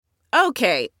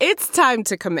Okay, it's time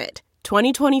to commit.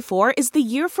 2024 is the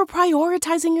year for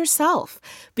prioritizing yourself.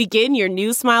 Begin your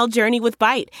new smile journey with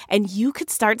Byte, and you could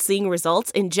start seeing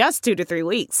results in just 2 to 3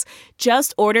 weeks.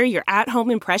 Just order your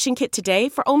at-home impression kit today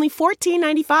for only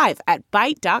 $14.95 at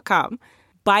Byte.com.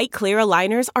 Byte Clear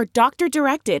aligners are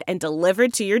doctor-directed and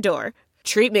delivered to your door.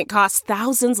 Treatment costs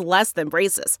thousands less than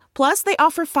braces. Plus, they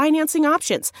offer financing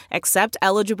options, accept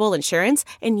eligible insurance,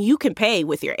 and you can pay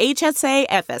with your HSA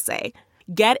FSA.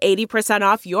 Get 80%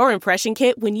 off your impression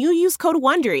kit when you use code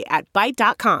WONDERY at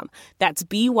Byte.com. That's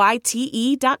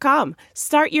BYTE.com.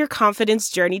 Start your confidence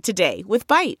journey today with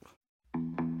Byte.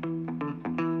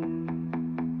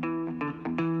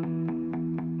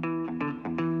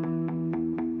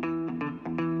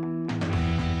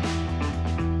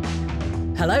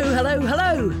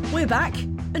 Hello. We're back,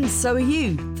 and so are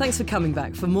you. Thanks for coming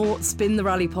back for more Spin the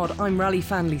Rally Pod. I'm rally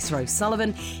fan Lisa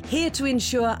O'Sullivan, here to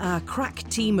ensure our crack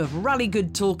team of rally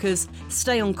good talkers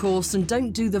stay on course and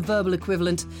don't do the verbal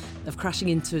equivalent of crashing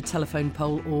into a telephone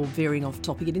pole or veering off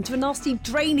topping it into a nasty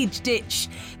drainage ditch.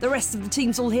 The rest of the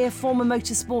team's all here. Former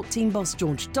motorsport team boss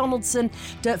George Donaldson,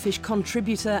 Dirtfish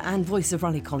contributor and voice of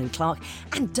rally Colin Clark,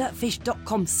 and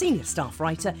Dirtfish.com senior staff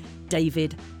writer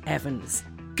David Evans.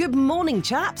 Good morning,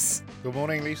 chaps. Good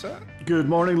morning, Lisa. Good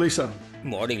morning, Lisa.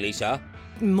 Morning, Lisa.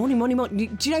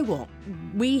 Morning. Do you know what?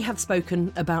 We have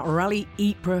spoken about Rally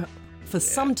Ypres for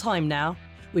some time now.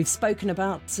 We've spoken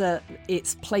about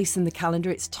its place in the calendar,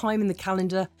 its time in the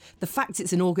calendar, the fact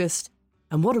it's in August.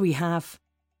 And what do we have?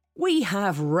 We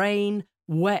have rain,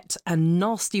 wet and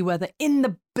nasty weather in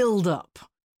the build-up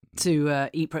to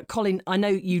Ypres. Colin, I know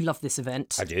you love this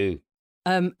event. I do.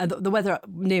 And the weather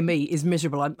near me is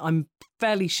miserable. I'm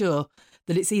fairly sure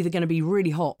that it's either going to be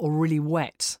really hot or really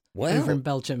wet over in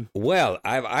Belgium. Well,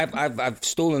 I've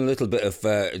stolen a little bit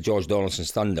of George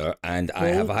Donaldson's thunder, and I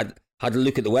have had a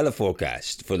look at the weather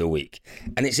forecast for the week,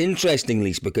 and it's interesting,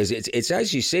 Lise, because it's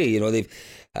as you say, you know, they've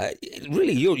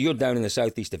really you're down in the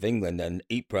southeast of England, and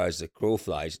Ypres, as the crow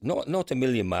flies, not a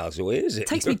million miles away, is it? It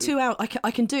takes me 2 hours.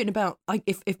 I can do it in about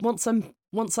if once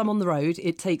I'm on the road,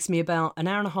 it takes me about an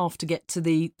hour and a half to get to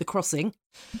the crossing.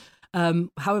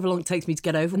 However long it takes me to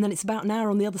get over, and then it's about an hour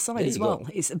on the other side as well.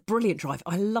 It's a brilliant drive.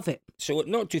 I love it. So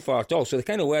not too far at all. So the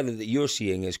kind of weather that you're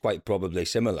seeing is quite probably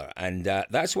similar, and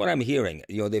that's what I'm hearing.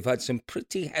 You know, they've had some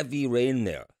pretty heavy rain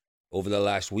there over the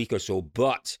last week or so,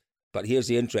 but here's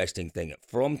the interesting thing.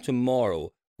 From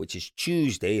tomorrow, which is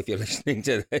Tuesday, if you're listening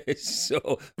to this,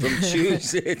 so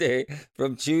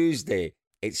from Tuesday,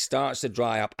 it starts to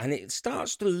dry up, and it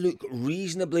starts to look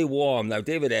reasonably warm. Now,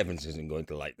 David Evans isn't going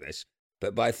to like this,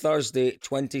 but by Thursday,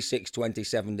 26,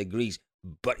 27 degrees.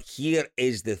 But here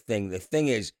is the thing. The thing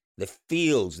is, the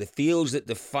fields that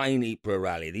define Ypres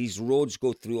Rally. These roads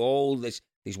go through all these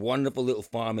wonderful little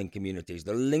farming communities.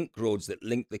 The link roads that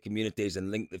link the communities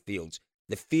and link the fields.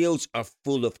 The fields are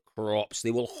full of crops.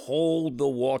 They will hold the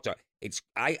water.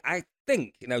 I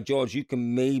think, now, George, you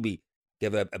can maybe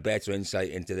give a better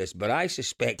insight into this, but I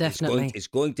suspect it's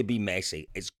going to be messy.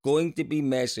 It's going to be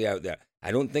messy out there.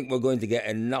 I don't think we're going to get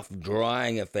enough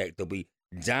drying effect. There'll be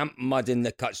damp mud in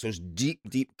the cuts. Those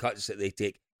deep cuts that they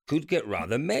take could get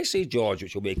rather messy, George,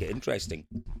 which will make it interesting.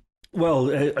 Well,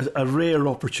 a rare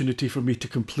opportunity for me to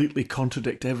completely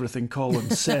contradict everything Colin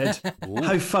said.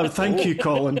 How far? Thank you,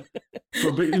 Colin.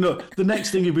 The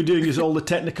next thing you'll be doing is all the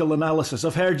technical analysis.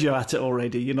 I've heard you at it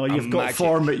already. You know, you've got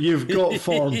form. You've got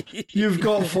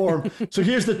form. So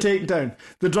here's the takedown.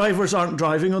 The drivers aren't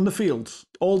driving on the fields.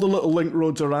 All the little link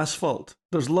roads are asphalt.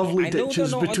 There's lovely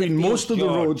ditches between most of the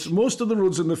roads. Most of the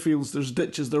roads in the fields, there's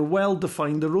ditches. They're well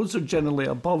defined. The roads are generally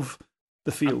above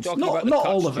the fields. Not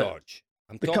all of it.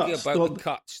 I'm talking about the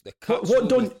cuts. What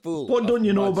don't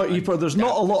you know about Ypres? There's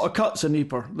not a lot of cuts in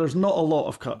Ypres. There's not a lot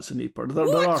of cuts in Ypres. There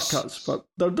are cuts, but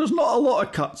there's not a lot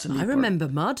of cuts in Ypres. I remember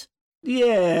mud.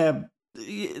 Yeah,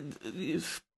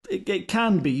 it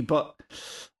can be, but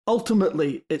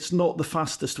ultimately it's not the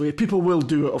fastest way. People will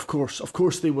do it, of course. Of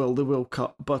course they will. They will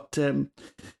cut. But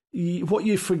what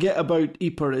you forget about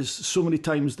Ypres is so many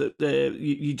times that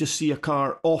you just see a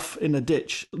car off in a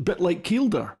ditch, a bit like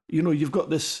Kielder. You know, you've got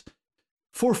this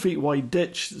 4 feet wide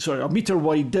ditch, a metre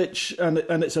wide ditch, and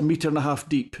it's 1.5 meters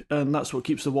deep, and that's what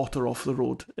keeps the water off the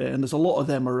road. And there's a lot of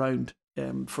them around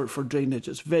for drainage.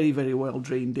 It's very, very well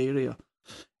drained area.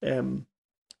 In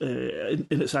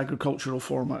its agricultural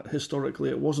format, historically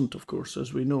it wasn't, of course,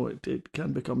 as we know. It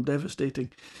can become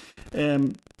devastating.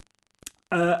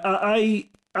 I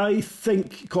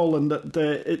think, Colin,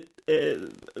 that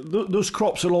those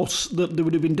crops are all that they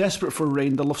would have been desperate for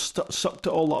rain. They'll have sucked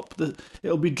it all up.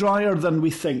 It'll be drier than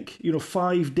we think.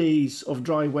 5 days of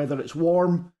dry weather. It's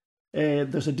warm.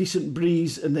 There's a decent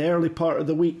breeze in the early part of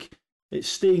the week. It's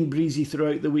staying breezy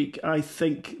throughout the week. I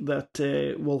think that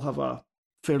we'll have a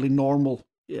fairly normal.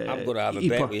 I'm going to have a Ypres.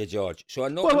 bet with you, George. So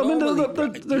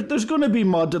there's going to be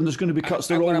mud and there's going to be cuts.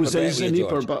 There always is in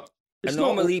Ypres, but a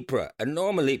normal Ypres.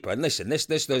 And listen,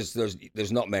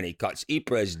 there's not many cuts.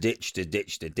 Ypres is ditch to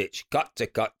ditch to ditch, cut to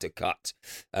cut to cut.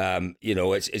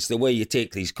 It's the way you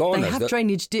take these corners. They have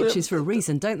drainage ditches for a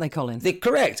reason, don't they, Colin? They're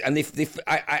correct, and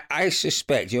I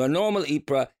suspect a normal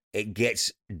Ypres, it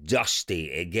gets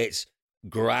dusty, it gets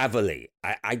gravelly.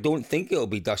 I don't think it'll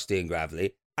be dusty and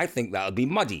gravelly. I think that'll be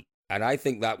muddy, and I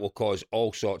think that will cause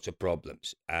all sorts of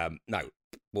problems. Now,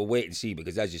 we'll wait and see,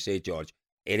 because as you say, George,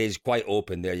 it is quite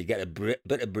open there. You get a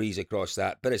bit of breeze across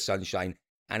that, bit of sunshine,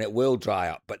 and it will dry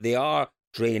up. But they are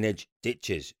drainage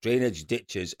ditches. Drainage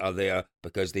ditches are there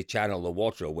because they channel the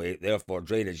water away. Therefore,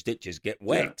 drainage ditches get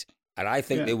wet. Yeah. And I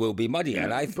think they will be muddy. Yeah.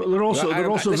 And but they're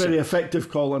also very effective,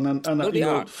 Colin.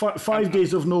 And 5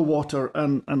 days of no water,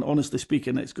 and honestly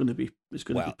speaking, it's going to be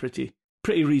pretty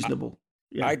reasonable.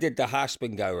 Yeah. I did the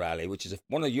Haspengouw Rally, which is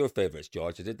one of your favourites,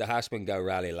 George. I did the Haspengouw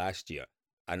Rally last year,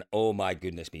 and oh my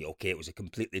goodness me, okay, it was a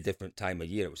completely different time of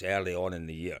year. It was early on in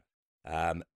the year,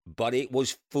 but it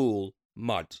was full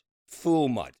mud for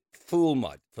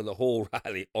the whole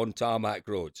rally on tarmac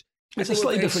roads. It's a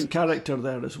slightly different character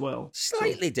there as well.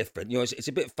 Slightly different. It's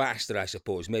a bit faster, I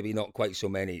suppose. Maybe not quite so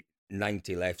many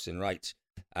 90 lefts and rights.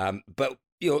 But,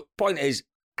 point is,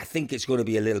 I think it's going to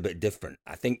be a little bit different.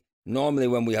 I think normally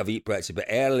when we have Ypres, it's a bit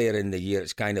earlier in the year.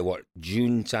 It's kind of,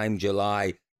 June time,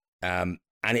 July. And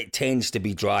it tends to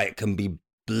be dry. It can be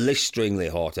blisteringly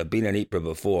hot. I've been in Ypres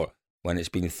before when it's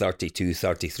been 32,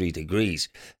 33 degrees.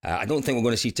 I don't think we're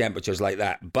going to see temperatures like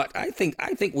that. But I think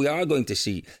we are going to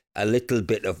see a little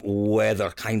bit of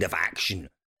weather kind of action,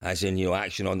 as in,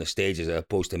 action on the stage as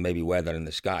opposed to maybe weather in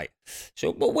the sky. So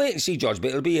we'll wait and see, George, but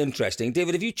it'll be interesting.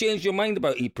 David, have you changed your mind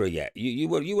about Ypres yet? You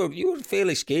were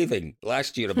fairly scathing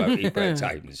last year about Ypres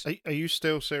times. Are you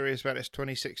still serious about this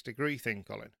 26-degree thing,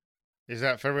 Colin? Is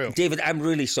that for real? David, I'm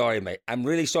really sorry, mate. I'm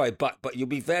really sorry, but you'll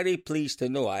be very pleased to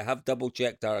know I have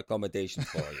double-checked our accommodation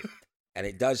for you. And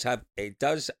it does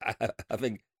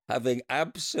having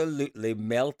absolutely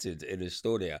melted in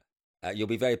Estonia. You'll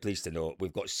be very pleased to know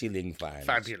we've got ceiling fans.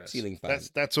 Fabulous. Ceiling fans.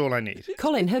 That's all I need.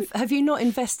 Colin, have you not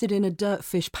invested in a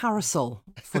Dirtfish parasol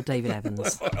for David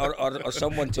Evans? or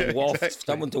someone to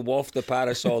waft the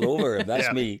parasol over him.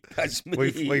 That's me. That's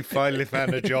me. We've finally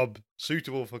found a job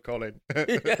suitable for Colin.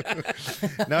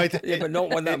 No, but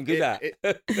not one that I'm good at.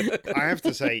 I have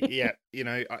to say,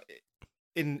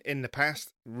 in the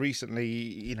past,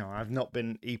 recently, I've not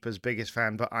been Ypres' biggest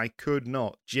fan, but I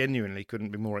genuinely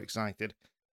couldn't be more excited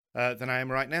than I am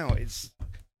right now.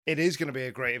 It is going to be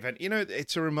a great event.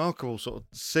 It's a remarkable sort of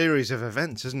series of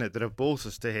events, isn't it, that have brought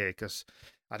us to here? Because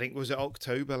I think, was it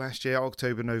October last year?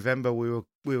 October, November, we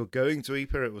were going to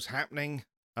Ypres. It was happening,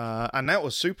 and that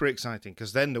was super exciting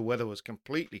because then the weather was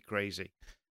completely crazy,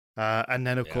 and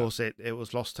then of course it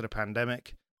was lost to the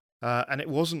pandemic. And it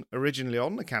wasn't originally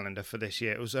on the calendar for this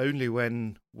year. It was only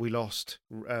when we lost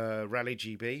Rally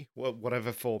GB,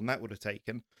 whatever form that would have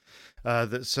taken,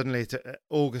 that suddenly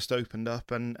August opened up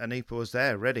and Ypres was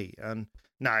there, ready. And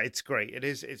it's great.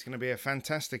 It's going to be a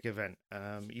fantastic event.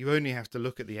 You only have to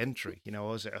look at the entry.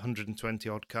 Was it 120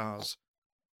 odd cars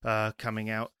coming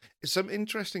out? Some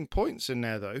interesting points in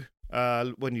there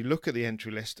though. When you look at the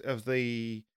entry list of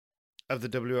the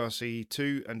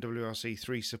WRC2 and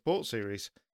WRC3 support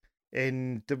series.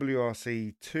 In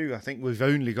WRC2, I think we've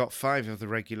only got 5 of the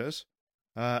regulars.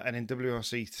 And in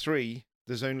WRC3,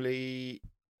 there's only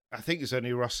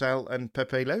Rossell and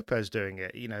Pepe Lopez doing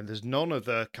it. There's none of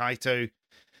the Kaito,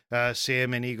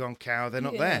 Siem and Egon Cow. They're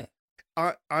not there.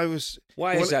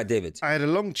 Why is that, David? I had a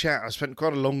long chat. I spent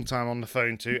quite a long time on the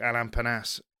phone to Alain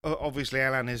Panas. Obviously,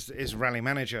 Alain is rally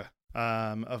manager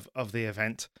of the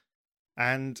event.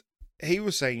 And he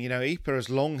was saying, Ypres has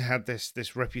long had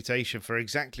this reputation for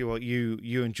exactly what you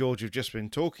and George have just been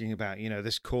talking about.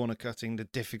 This corner cutting, the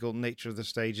difficult nature of the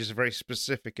stage is a very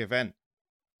specific event.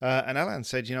 And Alain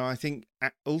said, I think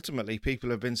ultimately people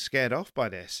have been scared off by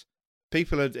this.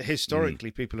 People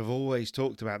have always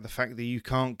talked about the fact that you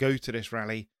can't go to this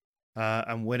rally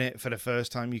and win it for the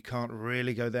first time. You can't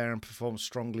really go there and perform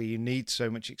strongly. You need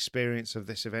so much experience of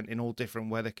this event in all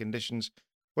different weather conditions.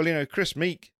 Well, Chris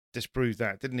Meek disproved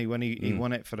that, didn't he, when he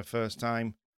won it for the first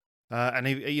time?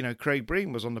 And Craig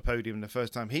Breen was on the podium the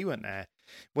first time he went there.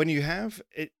 When you have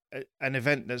an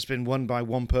event that's been won by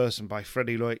one person, by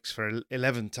Freddie Loix, for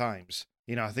 11 times,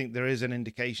 I think there is an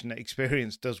indication that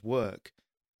experience does work.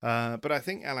 But I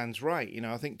think Alan's right.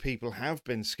 I think people have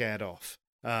been scared off.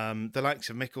 The likes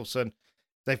of Mikkelsen,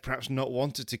 they've perhaps not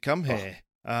wanted to come here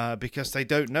because they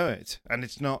don't know it, and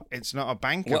it's not a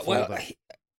banker for them.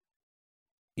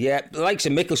 Yeah, the likes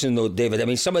of Mickelson, though, David. I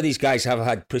mean, some of these guys have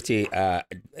had pretty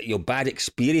bad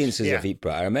experiences of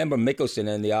Ypres. I remember Mickelson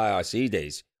in the IRC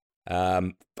days.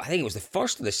 I think it was the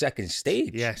first or the second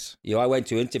stage. Yes. I went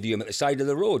to interview him at the side of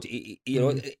the road.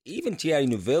 Even Thierry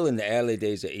Neuville in the early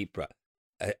days at Ypres,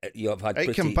 have had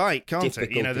pretty it can bite, can't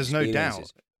it? There's no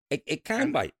doubt. It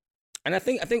can bite. And I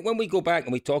think when we go back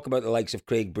and we talk about the likes of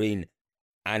Craig Breen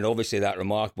and obviously that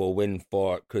remarkable win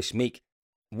for Chris Meek,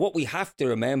 what we have to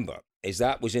remember is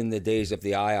that was in the days of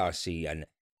the IRC.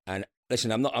 And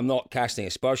listen, I'm not casting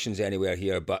aspersions anywhere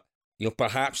here, but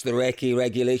perhaps the recce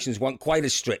regulations weren't quite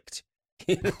as strict.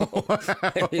 Maybe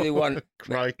they weren't.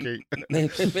 Crikey.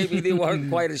 Maybe they weren't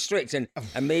quite as strict, and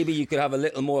maybe you could have a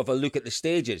little more of a look at the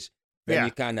stages than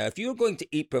you can now. If you're going to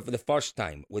Ypres for the first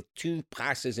time with two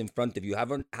passes in front of you,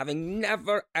 having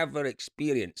never ever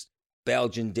experienced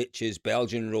Belgian ditches,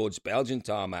 Belgian roads, Belgian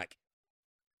tarmac,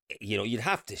 you'd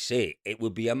have to say it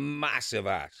would be a massive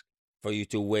ask for you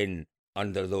to win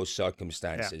under those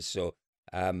circumstances. Yeah.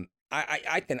 So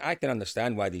I can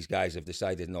understand why these guys have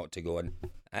decided not to go, and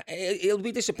it'll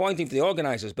be disappointing for the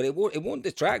organisers, but it won't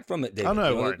detract from it, David. Oh,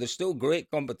 no, there's still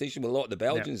great competition with a lot of the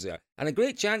Belgians there, and a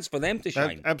great chance for them to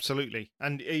shine. Absolutely,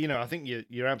 and I think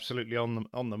you're absolutely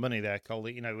on the money there, Cole.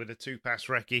 With a 2-pass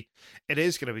recce, it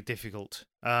is going to be difficult,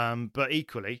 but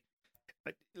equally,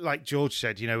 like George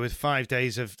said, with 5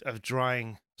 days of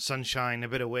drying sunshine, a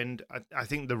bit of wind, I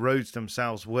think the roads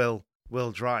themselves will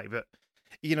dry. But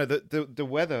the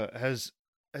weather has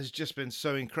just been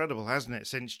so incredible, hasn't it?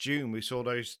 Since June, we saw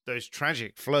those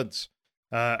tragic floods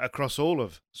across all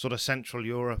of sort of Central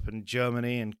Europe and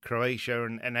Germany and Croatia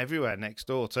and everywhere next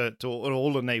door to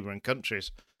all the neighbouring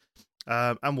countries.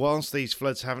 And whilst these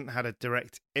floods haven't had a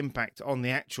direct impact on the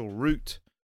actual route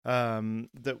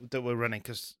that we're running,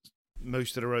 because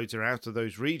most of the roads are out of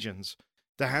those regions,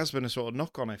 there has been a sort of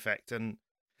knock-on effect. And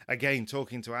again,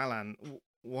 talking to Alan,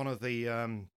 one of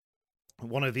the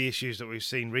issues that we've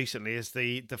seen recently is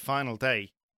the final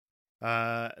day.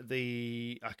 I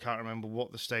can't remember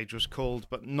what the stage was called,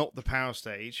 but not the power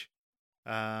stage.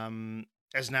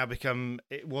 Has now become,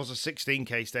 it was a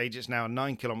 16k stage. It's now a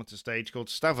 9-kilometre stage called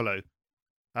Stavelo.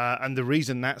 And the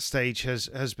reason that stage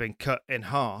has been cut in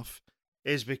half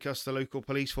is because the local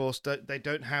police force, they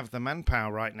don't have the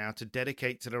manpower right now to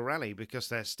dedicate to the rally, because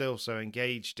they're still so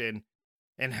engaged in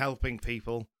helping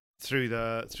people through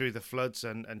the floods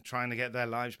and trying to get their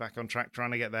lives back on track, trying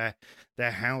to get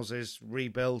their houses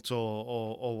rebuilt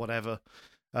or whatever.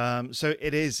 So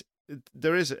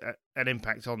there is an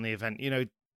impact on the event.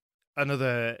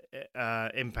 Another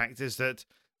impact is that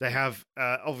they have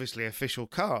obviously official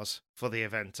cars for the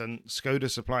event, and Skoda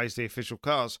supplies the official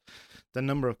cars. The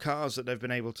number of cars that they've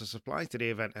been able to supply to the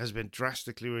event has been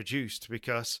drastically reduced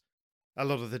because a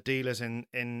lot of the dealers in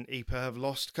Ypres have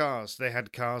lost cars. They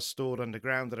had cars stored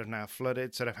underground that have now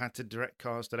flooded, so they've had to direct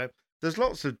cars to them. There's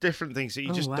lots of different things that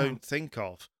you don't think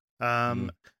of.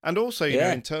 And also,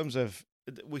 in terms of,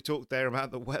 we talked there about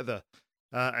the weather,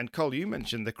 and Cole, you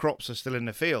mentioned the crops are still in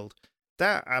the field.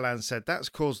 That, Alan said, that's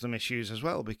caused them issues as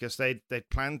well, because they'd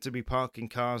planned to be parking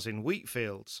cars in wheat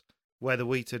fields where the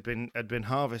wheat had been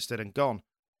harvested and gone.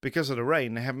 Because of the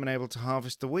rain, they haven't been able to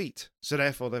harvest the wheat, so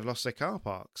therefore they've lost their car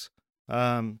parks.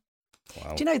 Wow.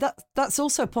 Do you know that's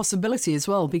also a possibility as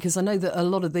well, because I know that a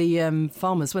lot of the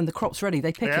farmers, when the crop's ready,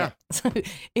 they pick it. So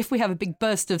if we have a big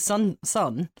burst of sun,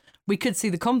 we could see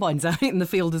the combines out in the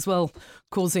field as well,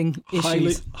 causing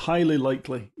issues. Highly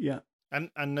likely, yeah.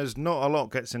 And there's not a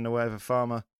lot gets in the way of a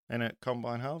farmer in a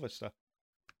combine harvester.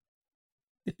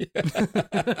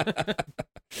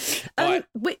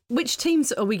 Which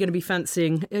teams are we going to be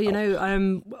fancying?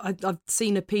 I've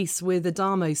seen a piece with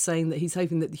Adamo saying that he's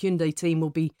hoping that the Hyundai team will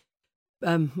be,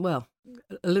 a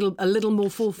little more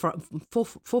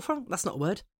forefront. That's not a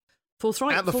word.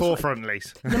 Forthright at the forefront, at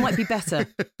least. There might be better.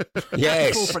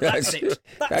 Yes,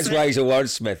 that's why he's a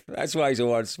wordsmith. That's why he's a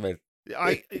wordsmith.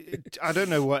 I don't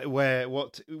know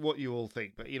what you all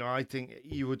think, but I think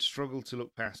you would struggle to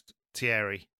look past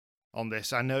Thierry on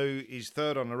this. I know he's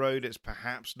third on the road. It's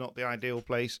perhaps not the ideal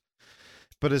place,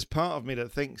 but there's part of me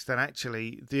that thinks that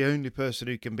actually the only person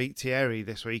who can beat Thierry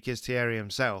this week is Thierry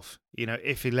himself.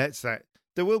 If he lets that,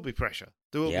 there will be pressure.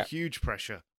 There will be huge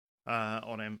pressure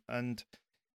on him, and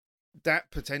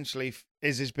that potentially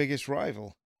is his biggest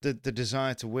rival. The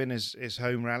desire to win his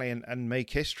home rally and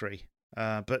make history.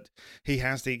 But he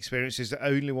has the experience. He's the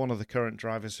only one of the current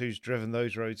drivers who's driven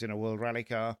those roads in a World Rally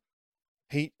car.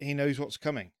 He knows what's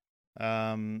coming.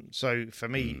 So for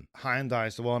me, Hyundai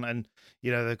is the one, and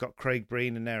they've got Craig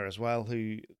Breen in there as well,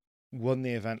 who won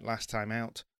the event last time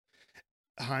out.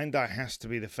 Hyundai has to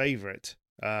be the favourite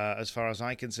as far as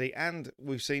I can see, and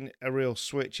we've seen a real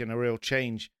switch and a real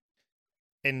change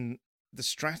in the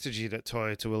strategy that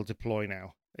Toyota will deploy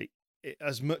now.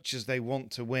 As much as they want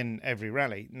to win every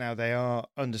rally, now they are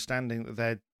understanding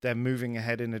that they're moving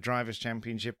ahead in the Drivers'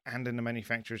 Championship and in the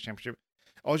Manufacturers' Championship.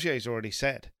 Ogier's already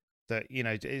said that, you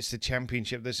know, it's the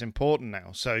championship that's important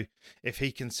now. So if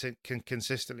he can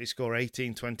consistently score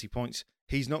 18, 20 points,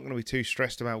 he's not going to be too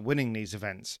stressed about winning these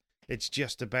events. It's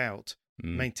just about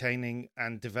maintaining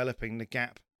and developing the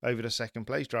gap over the second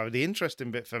place driver. The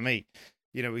interesting bit for me,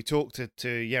 you know, we talked to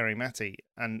Jari Matti,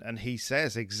 and he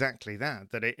says exactly that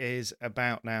it is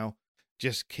about now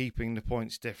just keeping the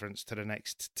points difference to the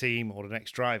next team or the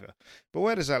next driver. But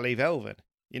where does that leave Elfyn?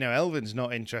 You know, Elfyn's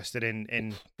not interested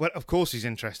in well, of course he's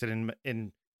interested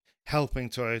in helping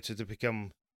Toyota to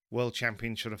become world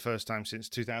champions for the first time since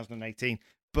 2018,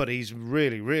 but he's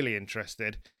really, really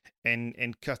interested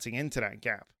in cutting into that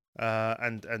gap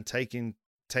and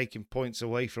taking points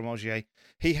away from Ogier.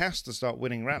 He has to start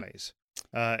winning rallies.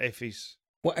 If he's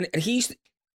and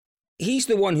he's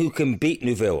the one who can beat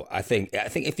Neuville. I think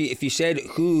if you said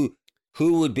who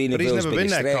would be Neuville's biggest threat, but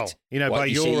he's never been there, Cole. You know, by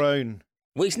your own.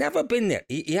 Well, he's never been there.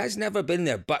 He has never been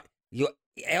there. But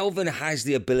Elfyn has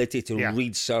the ability to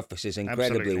read surfaces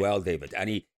incredibly well, David, and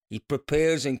he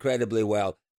prepares incredibly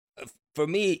well. For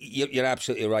me, you're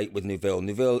absolutely right with Neuville.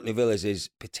 Neuville is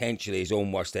potentially his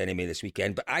own worst enemy this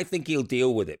weekend, but I think he'll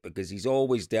deal with it because he's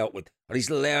always dealt with, or he's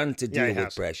learned to deal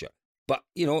with pressure. But,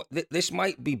 you know, this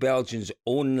might be Belgium's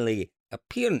only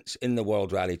appearance in the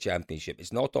World Rally Championship.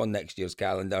 It's not on next year's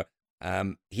calendar.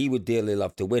 He would dearly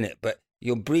love to win it, but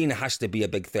Breen has to be a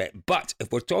big threat. But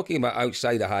if we're talking about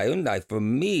outside of Hyundai, for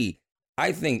me,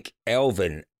 I think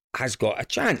Elfyn has got a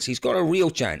chance. He's got a real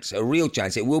chance.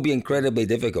 It will be incredibly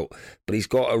difficult, but he's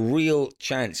got a real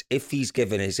chance if he's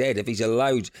given his head, if he's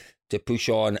allowed to push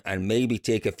on and maybe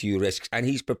take a few risks, and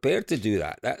he's prepared to do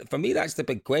that. For me, that's the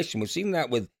big question. We've seen that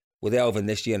with Elfyn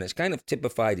this year, and it's kind of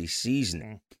typified his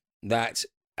season, that,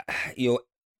 you know,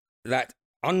 that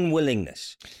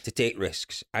unwillingness to take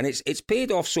risks. And it's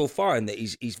paid off so far in that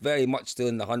he's very much still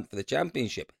in the hunt for the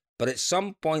championship. But at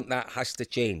some point that has to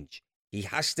change. He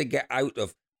has to get out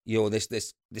of, you know,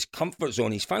 this comfort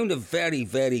zone. He's found a very,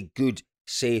 very good,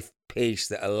 safe pace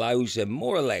that allows him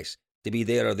more or less to be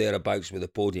there or thereabouts with a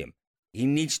podium. He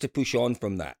needs to push on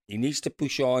from that. He needs to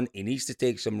push on. He needs to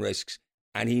take some risks.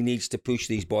 And he needs to push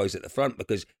these boys at the front,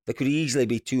 because there could easily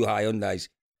be two Hyundais.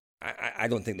 I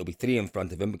don't think there'll be three in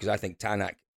front of him, because I think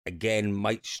Tanak, again,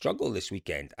 might struggle this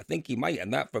weekend. I think he might,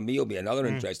 and that for me will be another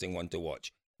interesting one to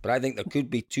watch. But I think there could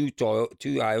be two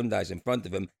Hyundais in front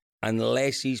of him,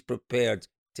 unless he's prepared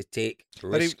to take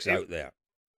risks out there.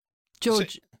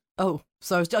 George, I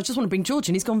just want to bring George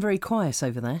in. He's gone very quiet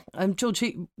over there. George,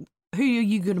 who are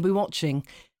you going to be watching,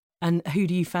 and who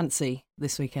do you fancy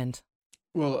this weekend?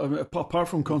 Well, apart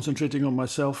from concentrating on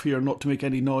myself here, not to make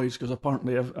any noise, because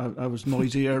apparently I was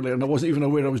noisy earlier and I wasn't even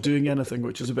aware I was doing anything,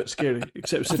 which is a bit scary.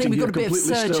 Except I think we've got a bit of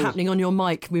surge happening on your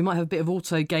mic. We might have a bit of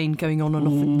auto gain going on and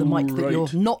off the mic that you're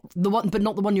not the one, but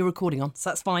not the one you're recording on.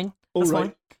 So that's fine. That's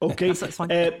fine. Okay, that's fine.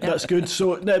 That's good.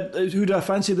 So who do I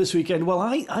fancy this weekend? Well,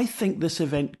 I think this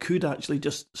event could actually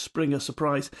just spring a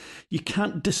surprise. You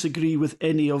can't disagree with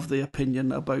any of the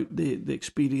opinion about the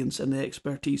experience and the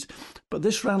expertise, but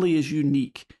this rally is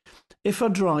unique. If a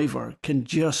driver can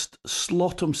just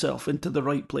slot himself into the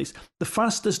right place, the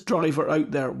fastest driver out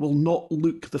there will not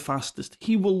look the fastest.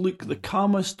 He will look the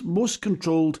calmest, most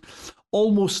controlled,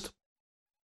 almost...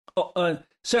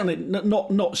 certainly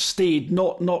not staid,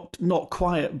 not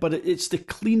quiet, but it's the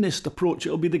cleanest approach.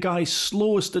 It'll be the guy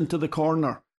slowest into the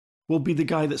corner will be the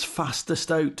guy that's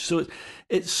fastest out. So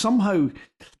it's somehow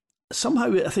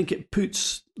I think it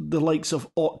puts the likes of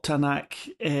Ott Tanak,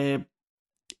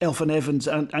 Elfyn Evans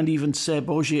and even Seb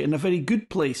Ogier in a very good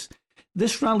place.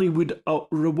 This rally would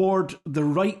reward the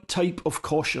right type of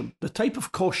caution, the type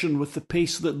of caution with the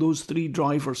pace that those three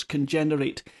drivers can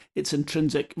generate. It's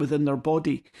intrinsic within their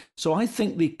body. So I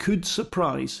think they could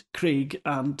surprise Craig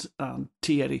and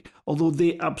Thierry, although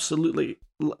they absolutely,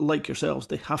 like yourselves,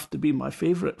 they have to be my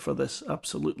favourite for this,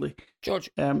 absolutely. George,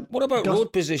 what about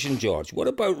road position, George? What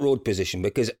about road position?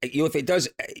 Because if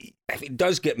it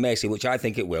does get messy, which I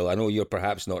think it will, I know you're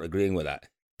perhaps not agreeing with that,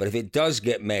 but if it does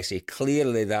get messy,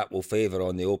 clearly that will favour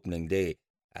on the opening day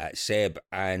Seb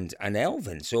and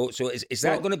Elfyn. So is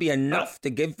that going to be enough to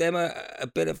give them a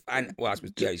bit of... I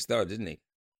suppose Jerry's third, isn't he?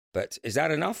 But is that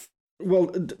enough?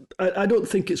 Well, I don't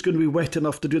think it's going to be wet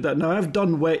enough to do that. Now, I've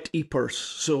done wet Ypres,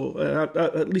 so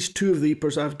at least two of the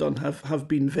Ypres I've done have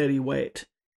been very wet.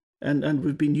 And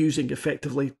we've been using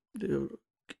effectively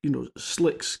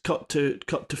slicks cut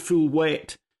to full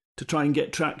wet to try and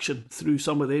get traction through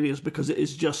some of the areas, because it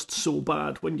is just so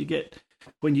bad when you get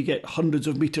hundreds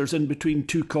of metres in between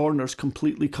two corners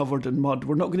completely covered in mud.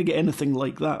 We're not going to get anything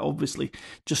like that, obviously,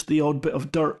 just the odd bit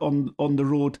of dirt on the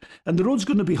road. And the road's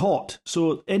going to be hot,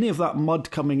 so any of that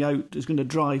mud coming out is going to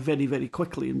dry very, very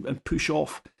quickly and push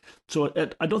off. So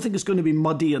I don't think it's going to be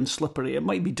muddy and slippery. It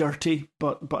might be dirty,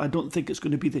 but I don't think it's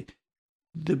going to be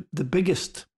the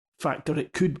biggest factor.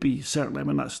 It could be, certainly. I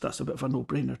mean, that's a bit of a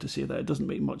no-brainer to say that. It doesn't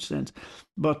make much sense.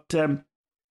 But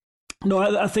no,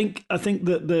 I think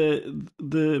that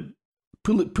the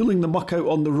pulling the muck out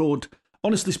on the road.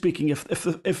 Honestly speaking,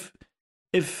 if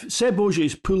Seb Ogier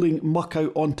is pulling muck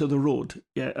out onto the road,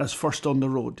 as first on the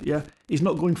road, he's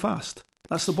not going fast.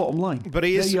 That's the bottom line. But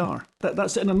he is. There you are.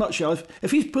 That's it in a nutshell.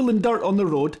 If he's pulling dirt on the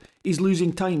road, he's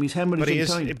losing time. He's hemorrhaging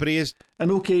time. But he is.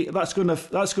 And okay,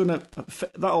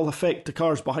 that'll affect the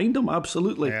cars behind him,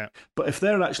 absolutely. Yeah. But if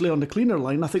they're actually on the cleaner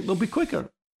line, I think they'll be quicker.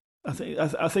 I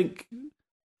think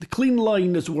the clean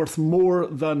line is worth more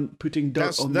than putting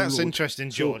dirt on the road. That's interesting,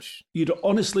 George. So you'd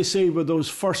honestly say with those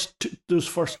first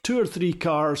two or three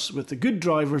cars with the good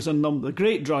drivers in them, the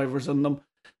great drivers in them,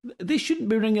 they shouldn't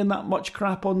be bringing that much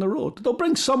crap on the road. They'll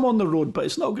bring some on the road, but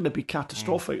it's not going to be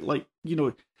catastrophic.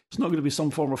 It's not going to be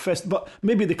some form of fest. But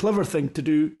maybe the clever thing to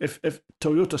do, if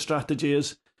Toyota strategy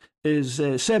is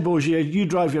Seb Ogier, you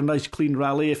drive your nice clean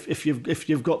rally if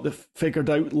you've got the figured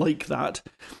out like that,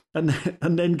 and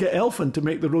then get Elfyn to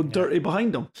make the road dirty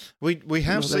behind them. We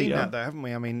have seen that though, haven't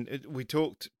we? I mean, we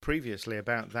talked previously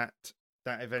about that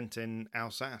event in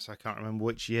Alsace. I can't remember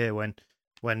which year when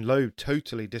Loeb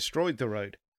totally destroyed the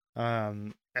road,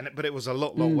 but it was a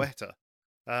lot wetter.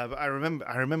 But I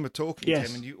remember talking to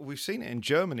him, and we've seen it in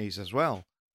Germany's as well.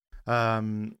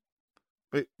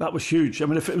 That was huge. I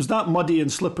mean, if it was that muddy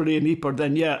and slippery in Ypres,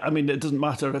 then it doesn't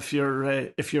matter if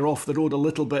you're off the road a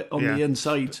little bit on the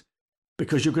inside,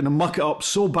 because you're going to muck it up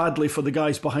so badly for the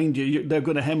guys behind you. They're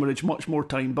going to hemorrhage much more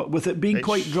time. But with it being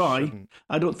quite dry,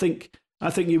 I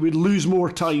think you would lose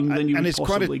more time than you would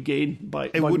possibly gain by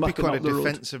mucking up the road. It would be quite a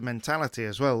defensive mentality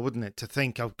as well, wouldn't it? To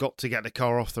think I've got to get the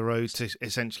car off the road to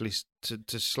essentially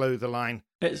to slow the line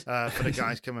for the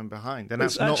guys coming behind, and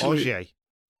that's not Ogier.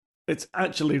 It's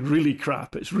actually really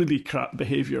crap. It's really crap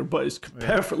behaviour, but it's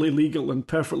perfectly legal and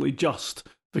perfectly just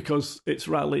because it's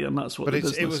rally and that's what the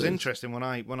business is. But it was interesting when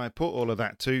I put all of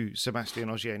that to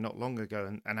Sébastien Ogier not long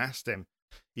ago and asked him,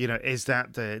 is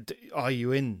that are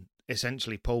you in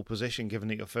essentially pole position given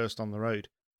that you're first on the road?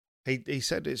 He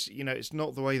said it's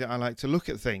not the way that I like to look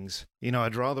at things.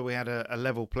 I'd rather we had a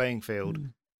level playing field,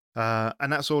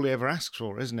 and that's all he ever asks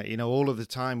for, isn't it? All of the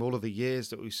time, all of the years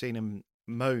that we've seen him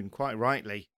moan quite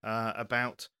rightly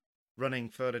about running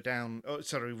further down,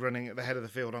 running at the head of the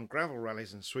field on gravel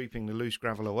rallies and sweeping the loose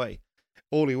gravel away.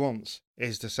 All he wants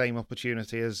is the same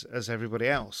opportunity as everybody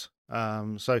else.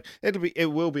 So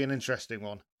it will be an interesting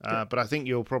one. But I think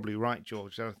you're probably right,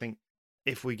 George. I think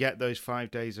if we get those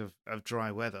 5 days of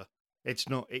dry weather, it's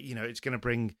not it's going to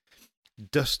bring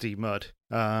dusty mud,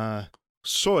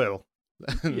 soil.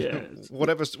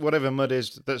 Whatever mud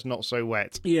is that's not so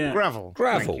wet. Gravel.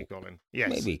 Thank you, Colin.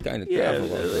 Yes, maybe kind of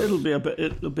gravel.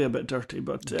 It'll be a bit dirty,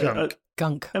 but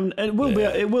gunk. And it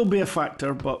will be a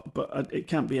factor, but it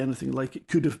can't be anything like it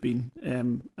could have been.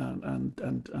 And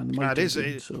might have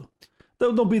been. So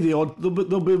there'll be the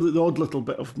odd little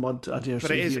bit of mud. I dare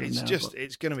say. But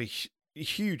it's going to be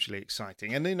hugely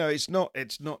exciting, and it's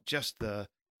not just the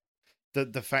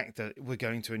fact that we're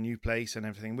going to a new place and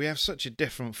everything. We have such a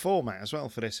different format as well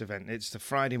for this event. It's the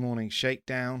Friday morning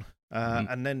shakedown,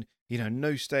 and then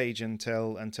no stage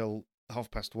until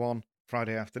 1:30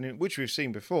 Friday afternoon, which we've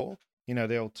seen before.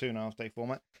 The old 2.5 day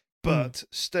format, but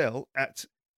still at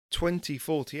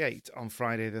 20:48 on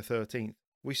Friday the 13th,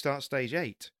 we start stage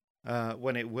 8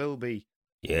 when it will be.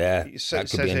 Yeah, that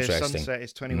could be interesting. Sunset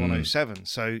is 21:07,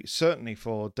 so certainly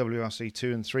for WRC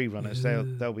 2 and 3 runners,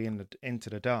 they'll be into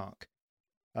the dark.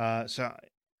 So,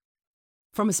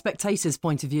 from a spectator's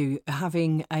point of view,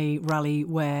 having a rally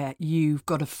where you've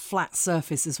got a flat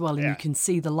surface as well and you can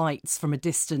see the lights from a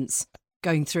distance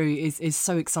going through is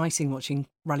so exciting, watching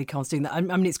rally cars doing that. I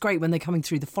mean, it's great when they're coming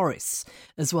through the forests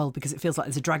as well, because it feels like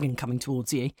there's a dragon coming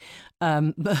towards you,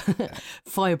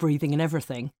 fire breathing and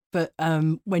everything. But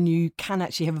when you can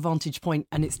actually have a vantage point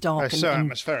and it's dark, so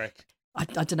atmospheric. I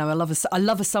don't know. I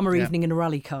love a summer evening in a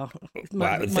rally car.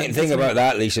 The thing about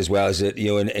that, Lisa, as well, is that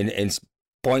in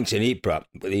points in Ypres,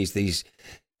 these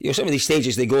some of these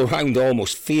stages, they go around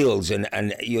almost fields and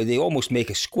they almost make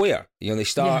a square. They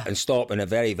start and stop in a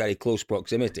very, very close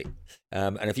proximity.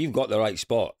 And if you've got the right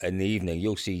spot in the evening,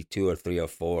 you'll see 2 or 3 or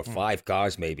 4 or 5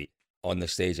 cars maybe on the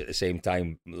stage at the same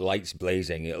time, lights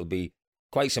blazing. It'll be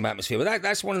quite some atmosphere. But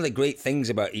that's one of the great things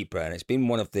about Ypres, and it's been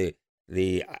one of the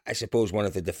I suppose one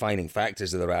of the defining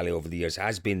factors of the rally over the years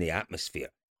has been the atmosphere.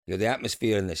 The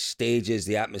atmosphere in the stages,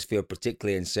 the atmosphere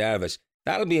particularly in service.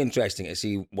 That'll be interesting to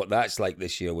see what that's like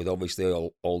this year, with obviously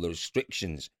all the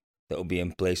restrictions that will be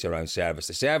in place around service.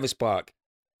 The service park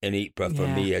in Ypres for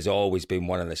me has always been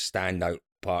one of the standout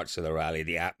parts of the rally.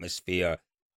 The atmosphere,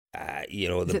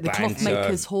 the banter.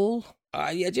 Clothmakers Hall?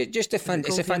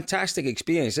 It's a fantastic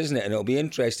experience, isn't it? And it'll be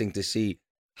interesting to see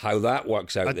how that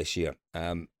works out this year.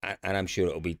 And I'm sure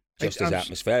it'll be just as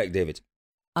atmospheric, David.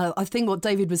 I think what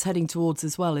David was heading towards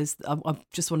as well is, I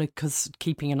just want to, because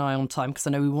keeping an eye on time, because I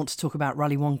know we want to talk about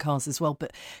Rally 1 cars as well,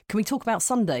 but can we talk about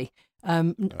Sunday?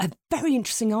 A very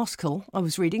interesting article I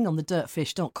was reading on the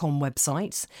dirtfish.com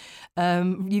website.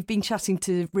 You've been chatting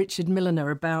to Richard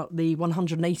Milliner about the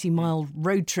 180-mile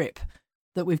road trip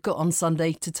that we've got on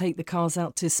Sunday to take the cars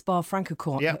out to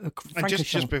Spa-Francorchamps. Yeah, and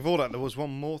just before that, there was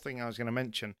one more thing I was going to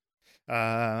mention.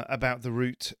 About the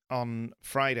route on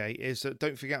Friday is that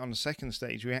don't forget on the second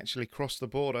stage we actually cross the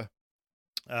border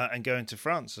and go into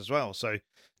France as well. So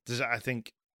there's I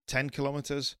think 10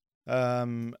 kilometers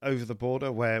over the border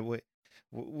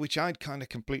which I'd kind of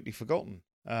completely forgotten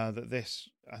that this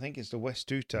I think is the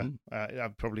Westouter.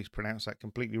 I've probably pronounced that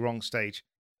completely wrong stage.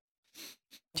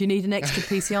 Do you need an extra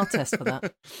PCR test for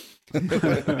that?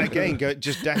 But again,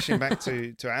 just dashing back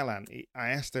to Alan, I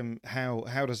asked him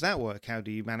how does that work? How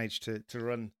do you manage to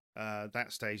run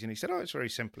that stage? And he said, it's very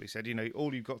simple. He said,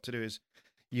 all you've got to do is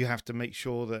you have to make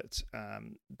sure that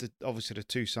obviously the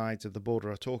two sides of the border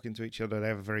are talking to each other. They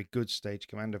have a very good stage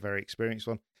commander, very experienced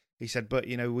one. He said, but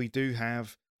we do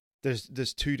have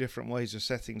there's two different ways of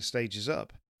setting the stages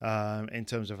up in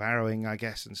terms of arrowing, I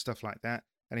guess, and stuff like that.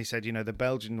 And he said, the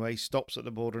Belgian way stops at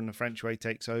the border and the French way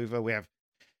takes over. We have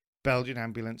Belgian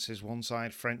ambulances one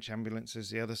side, French ambulances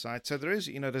the other side. So there is,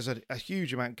 there's a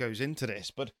huge amount goes into this.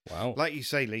 But like you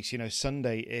say, Lise,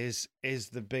 Sunday is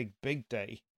the big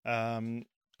day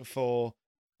for,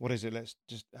 what is it? Let's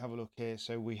just have a look here.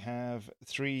 So we have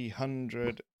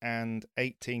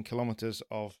 318 kilometres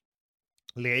of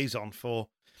liaison for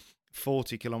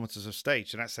 40 kilometres of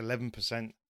stage. So that's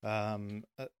 11%.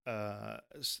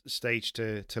 Stage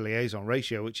to liaison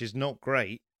ratio, which is not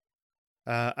great,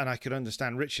 and I could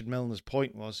understand Richard Milner's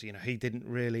point was, he didn't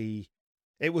really,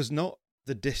 it was not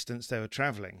the distance they were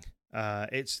travelling,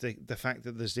 it's the fact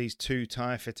that there's these two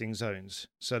tyre fitting zones.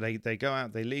 So they go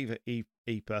out, they leave at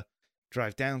Ypres,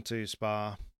 drive down to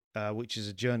Spa, which is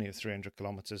a journey of 300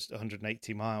 kilometres,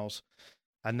 180 miles,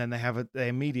 and then they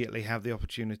immediately have the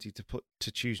opportunity to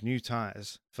choose new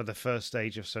tyres for the first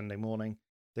stage of Sunday morning.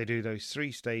 They do those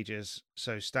 3 stages,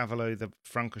 so Stavelot, the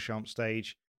Francorchamps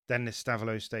stage, then the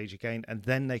Stavelot stage again, and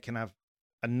then they can have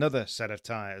another set of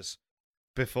tyres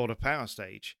before the power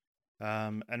stage.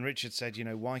 And Richard said,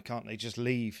 why can't they just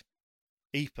leave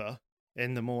Ypres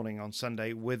in the morning on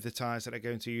Sunday with the tyres that they're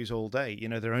going to use all day?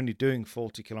 They're only doing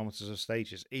 40 kilometres of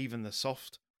stages. Even the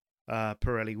soft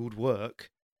Pirelli would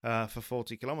work for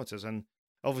 40 kilometres. And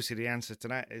obviously, the answer to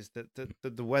that is that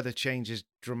the weather changes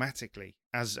dramatically,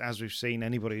 as we've seen.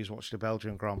 Anybody who's watched the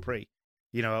Belgian Grand Prix,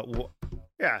 it can.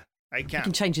 It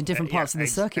can change in different parts of the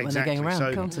circuit when they're going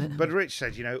around, can't it? But Rich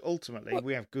said, ultimately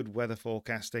we have good weather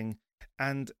forecasting,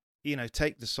 and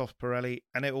take the soft Pirelli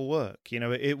and it will work.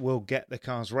 It will get the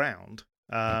cars round.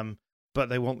 But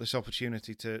they want this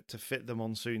opportunity to fit the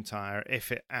monsoon tyre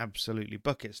if it absolutely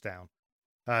buckets down.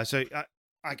 So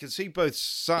I can see both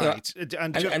sides,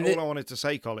 and all I wanted to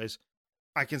say, Col, is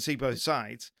I can see both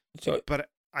sides, but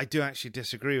I do actually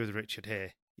disagree with Richard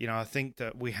here. I think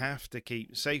that we have to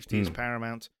keep safety is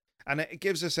paramount, and it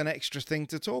gives us an extra thing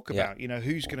to talk about.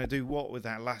 Who's going to do what with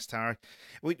that last tower?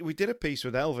 We did a piece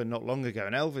with Elvin not long ago,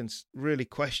 and Elvin's really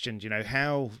questioned,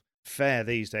 how fair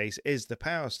these days is the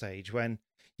power stage when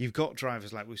you've got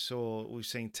drivers like we've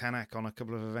seen Tanak on a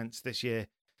couple of events this year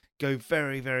go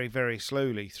very, very, very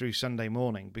slowly through Sunday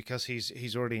morning because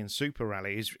he's already in Super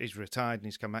Rally. He's retired and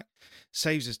he's come back,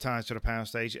 saves his tyres to the power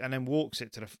stage, and then walks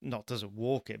it to doesn't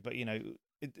walk it, but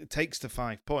it takes the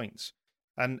 5 points.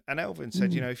 And Elvin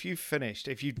said, if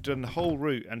you've done the whole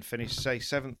route and finished, say,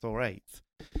 7th or 8th,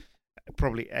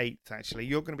 probably 8th actually,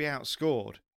 you're going to be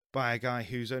outscored by a guy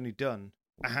who's only done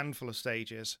a handful of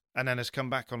stages and then has come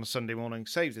back on a Sunday morning,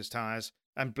 saved his tyres,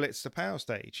 and blitzed the power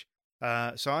stage.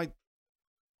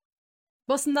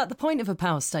 Wasn't that the point of a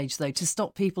power stage, though, to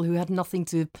stop people who had nothing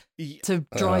to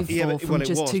drive from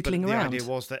just tootling around? The idea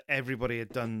was that everybody had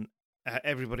done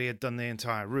the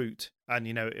entire route, and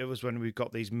it was when we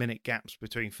got these minute gaps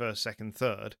between first, second,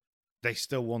 third. They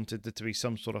still wanted there to be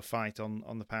some sort of fight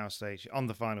on the power stage, on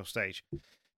the final stage.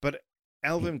 But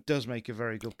Elvin does make a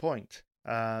very good point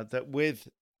that with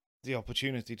the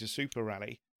opportunity to super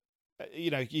rally,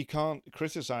 you can't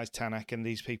criticise Tanak and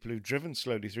these people who've driven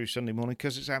slowly through Sunday morning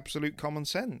because it's absolute common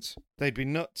sense. They'd be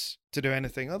nuts to do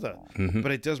anything other. Mm-hmm.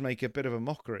 But it does make a bit of a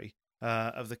mockery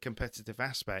of the competitive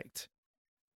aspect.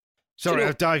 Sorry,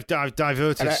 I've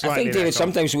diverted slightly. I think, David,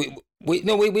 sometimes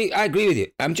I agree with you.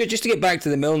 Just to get back to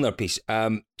the Milner piece,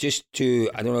 I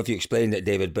don't know if you explained it,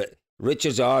 David, but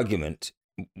Richard's argument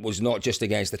was not just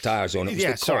against the tyre zone; it was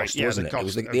the cost, wasn't it? It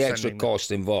was the extra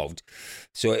cost involved.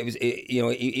 So it was,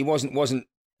 he wasn't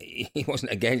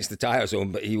against the tyre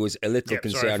zone, but he was a little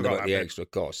concerned about the extra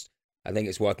cost. I think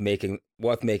it's worth making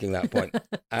that point.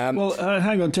 Well,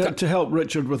 hang on, to help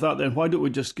Richard with that then, why don't we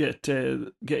just get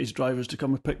his drivers to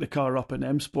come and pick the car up in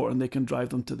M Sport and they can drive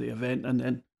them to the event, and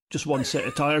then just one set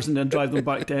of tyres and then drive them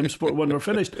back to M Sport when they're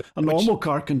finished. A normal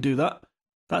car can do that.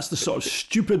 That's the sort of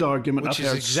stupid argument I've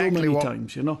heard exactly so many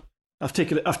times, I've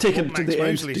taken it to the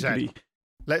nth degree.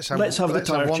 Let's have the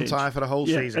tyre change. One tyre for the whole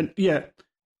season. Yeah.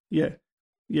 There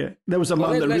was a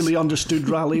man that really understood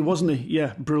rally, wasn't he?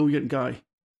 Yeah, brilliant guy.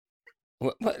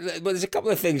 Well, there's a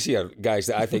couple of things here, guys,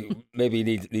 that I think maybe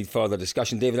need further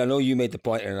discussion. David, I know you made the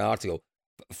point in an article.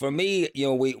 For me,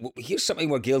 here's something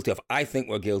we're guilty of. I think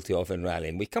we're guilty of in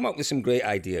rallying. We come up with some great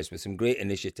ideas, with some great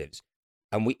initiatives,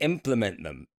 and we implement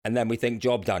them, and then we think,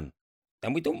 job done.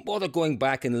 And we don't bother going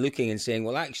back and looking and saying,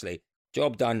 well, actually,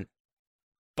 job done,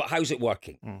 but how's it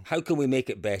working? How can we make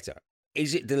it better?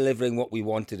 Is it delivering what we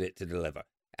wanted it to deliver?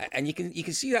 And you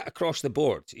can see that across the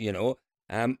board,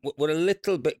 We're a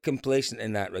little bit complacent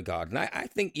in that regard. And I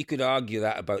think you could argue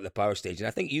that about the power stage. And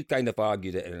I think you kind of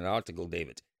argued it in an article,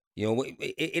 David.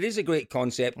 It is a great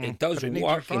concept. It does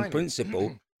work in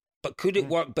principle, but could it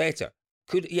work better?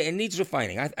 It needs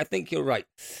refining. I think you're right.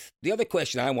 The other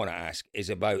question I want to ask is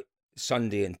about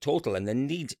Sunday in total and the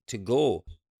need to go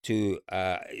to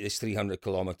this 300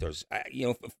 kilometres,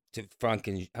 to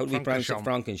Franken. How do we pronounce it?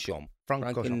 Frankenschom.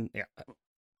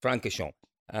 Frankenschom.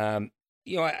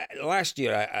 Last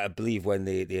year, I believe when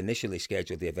they initially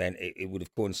scheduled the event, it would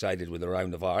have coincided with a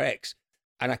round of RX,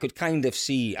 and I could kind of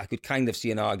see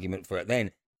an argument for it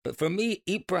then. But for me,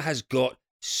 Ypres has got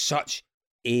such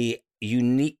a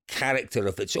unique character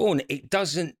of its own. It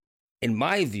doesn't, in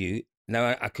my view,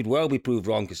 now I could well be proved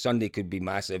wrong because Sunday could be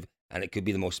massive and it could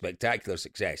be the most spectacular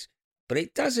success, but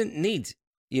it doesn't need,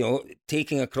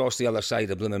 taking across the other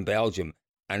side of blooming Belgium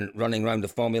and running around the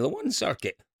Formula One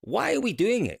circuit. Why are we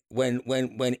doing it when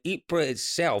Ypres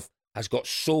itself has got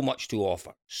so much to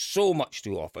offer? So much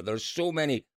to offer. There's so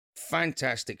many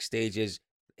fantastic stages.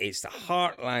 It's the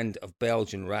heartland of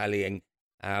Belgian rallying.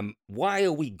 Why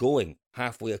are we going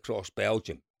halfway across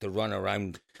Belgium to run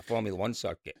around a Formula One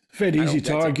circuit? Very easy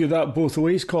to argue that both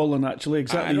ways, Colin. Actually,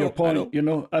 exactly your point.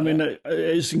 I mean,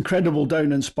 it's incredible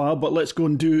down in Spa, but let's go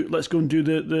and do the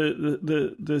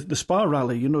Spa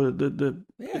rally.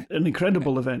 An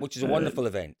incredible event, which is a wonderful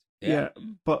event. Yeah,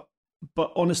 but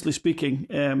honestly speaking,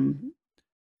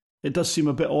 it does seem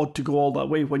a bit odd to go all that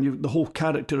way when the whole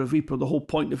character of Ypres, the whole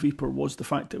point of Ypres was the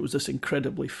fact that it was this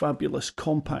incredibly fabulous,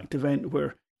 compact event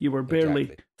where you were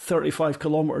barely 35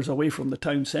 kilometres away from the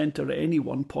town centre at any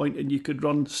one point, and you could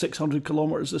run 600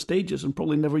 kilometres of stages and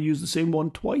probably never use the same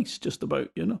one twice, just about,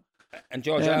 And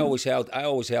George, I always held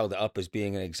it up as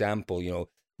being an example.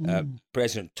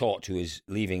 President Todt, who is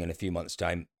leaving in a few months'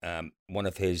 time, one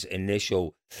of his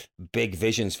initial big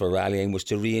visions for rallying was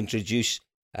to reintroduce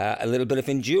a little bit of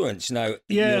endurance. Now,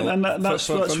 and that's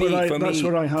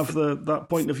where I have that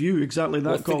point of view. Exactly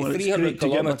that, Colin. 300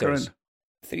 kilometres.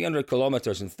 300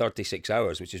 kilometres in 36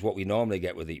 hours, which is what we normally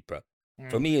get with Ypres,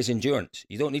 for me is endurance.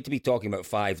 You don't need to be talking about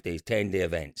 5 days, 10-day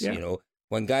events.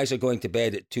 When guys are going to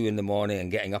bed at 2 a.m.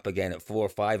 and getting up again at 4 or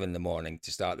 5 a.m.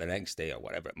 to start the next day or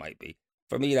whatever it might be.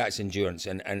 For me, that's endurance.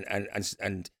 And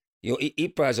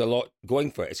Ypres has a lot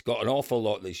going for it. It's got an awful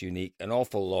lot that's unique, an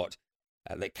awful lot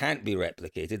that can't be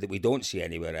replicated, that we don't see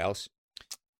anywhere else.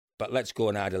 But let's go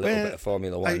and add a little bit of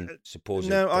Formula One supposed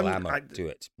glamour to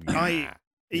it.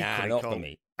 Not for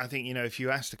me. I think, if you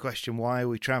ask the question, why are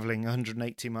we travelling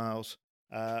 180 miles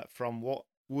from what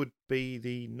would be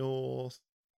the northwest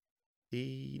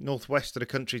of the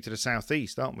country to the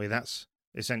southeast, aren't we? That's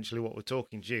essentially what we're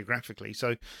talking geographically.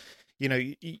 So,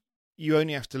 you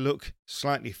only have to look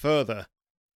slightly further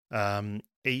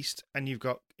east, and you've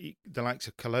got the likes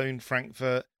of Cologne,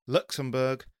 Frankfurt,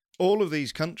 Luxembourg, all of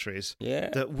these countries.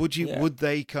 That would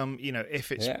they come?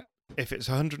 If it's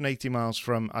 180 miles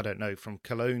from, I don't know, from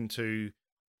Cologne to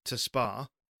Spa,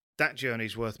 that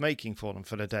journey's worth making for them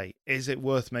for the day. Is it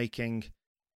worth making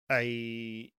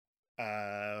a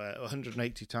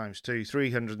 180 times 2,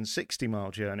 360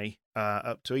 mile journey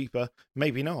up to Ypres?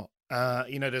 Maybe not.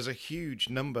 There's a huge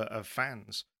number of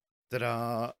fans that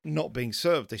are not being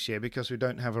served this year because we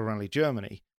don't have a Rally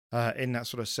Germany in that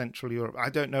sort of Central Europe. I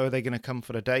don't know, are they going to come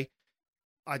for the day?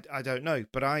 I don't know.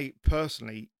 But I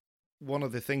personally, one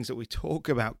of the things that we talk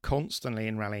about constantly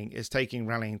in rallying is taking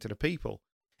rallying to the people.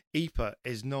 Ypres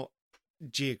is not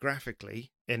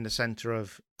geographically in the centre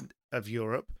of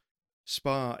Europe.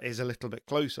 Spa is a little bit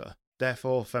closer.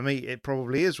 Therefore, for me, it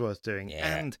probably is worth doing.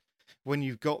 Yeah. And when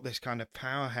you've got this kind of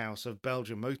powerhouse of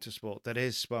Belgian motorsport that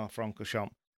is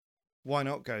Spa-Francorchamps, why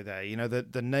not go there?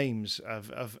 The names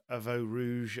of Eau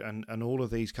Rouge and all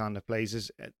of these kind of places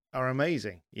are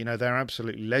amazing. They're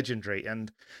absolutely legendary.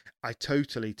 And I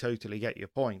totally get your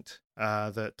point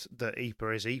that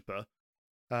Ypres is Ypres.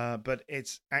 But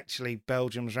it's actually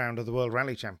Belgium's round of the World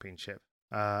Rally Championship.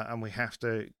 And we have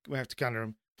to kind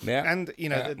of... Yeah. And,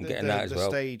 the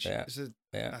stage...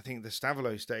 Yeah. I think the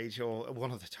Stavelot stage, or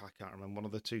one of the, I can't remember, one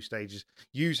of the two stages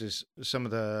uses some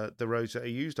of the roads that are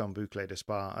used on Boucle de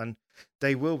Spa, and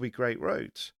they will be great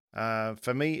roads.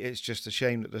 For me, it's just a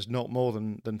shame that there's not more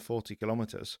than 40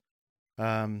 kilometres.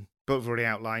 But we've already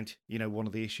outlined, one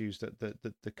of the issues that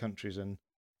the countries and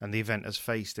the event has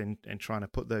faced in trying to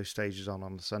put those stages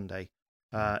on the Sunday.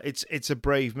 It's a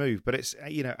brave move, but it's,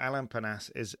 Alain Panas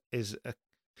is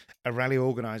a rally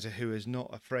organizer who is not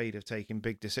afraid of taking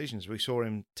big decisions. We saw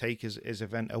him take his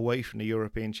event away from the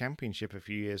European Championship a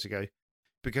few years ago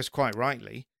because, quite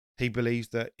rightly, he believes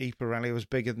that Ypres Rally was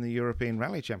bigger than the European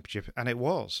Rally Championship, and it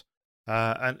was.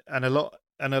 And a lot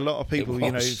of people,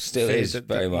 still is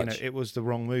very much. It was the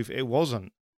wrong move. It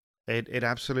wasn't. It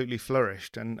absolutely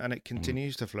flourished, and it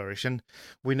continues to flourish. And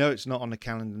we know it's not on the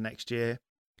calendar next year,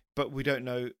 but we don't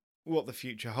know what the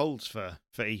future holds for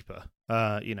Ypres.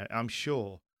 I'm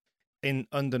sure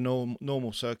under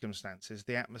normal circumstances,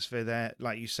 the atmosphere there,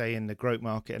 like you say, in the Grote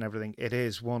Market and everything, it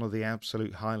is one of the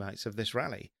absolute highlights of this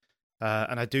rally.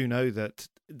 And I do know that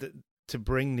to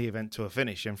bring the event to a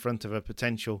finish in front of a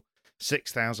potential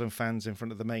 6,000 fans in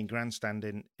front of the main grandstand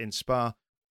in Spa,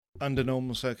 under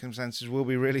normal circumstances, will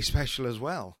be really special as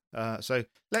well. So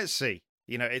let's see.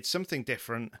 It's something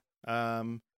different.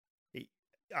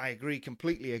 I agree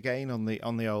completely again on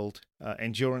the old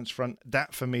endurance front.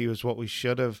 That for me was what we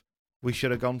should have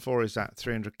gone for, is that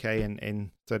 300k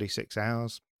in 36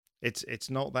 hours. It's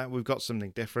not that. We've got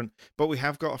something different, but we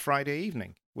have got a Friday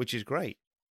evening, which is great.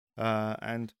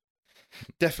 And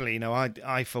definitely,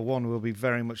 I for one will be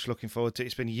very much looking forward to it.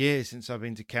 It's been years since I've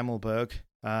been to Kemmelberg.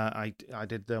 I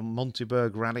did the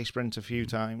Monteberg Rally Sprint a few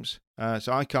times,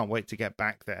 so I can't wait to get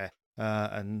back there.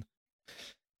 And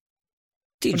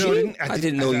did you? I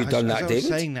didn't know you'd done that, David. I was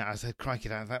saying that, I said, crikey,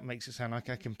 that makes it sound like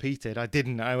I competed. I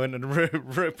didn't. I went and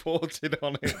reported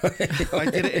on it. I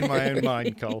did it in my own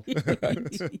mind, Cole.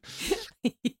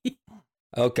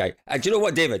 Okay. Do you know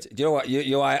what, David? Do you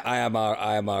know what? I am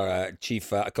our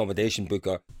chief accommodation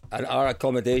booker, and our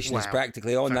accommodation is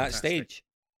practically on that stage,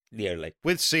 nearly.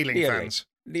 With ceiling fans.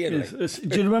 Nearly. Yes.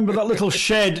 Do you remember that little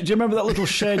shed? Do you remember that little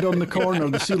shed on the corner?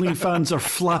 The ceiling fans are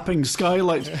flapping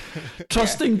skylights.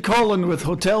 Trusting Colin with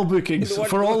hotel bookings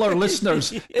for all our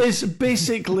listeners is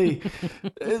basically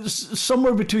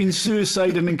somewhere between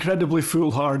suicide and incredibly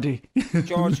foolhardy.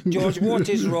 George, what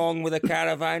is wrong with a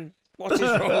caravan? What is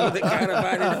wrong with the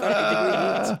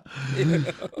caravan in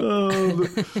 30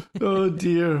 degree heat? Oh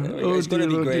dear. It's going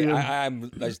to be great.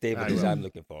 I'm, as David is, I'm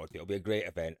looking forward to it. It'll be a great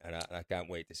event, and I can't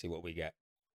wait to see what we get.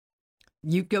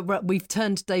 We've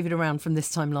turned David around from this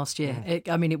time last year. It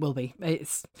will be.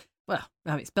 It's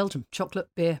Belgium. Chocolate,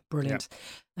 beer, brilliant.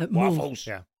 Waffles.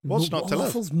 Yeah. What's not to love?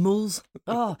 Waffles, moules.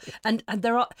 Oh, and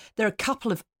there are a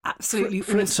couple of absolutely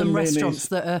awesome restaurants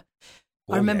that are.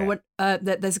 I remember when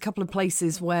there's a couple of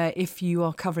places where if you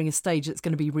are covering a stage that's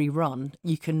going to be rerun,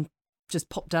 you can just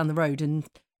pop down the road and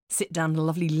sit down at a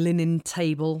lovely linen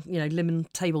table, linen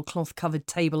tablecloth covered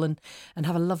table, and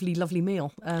have a lovely, lovely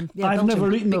meal. I've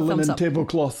never eaten a linen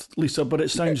tablecloth, Lisa, but it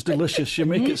sounds delicious. You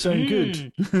make it sound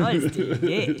good.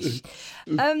 Yes.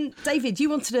 David, you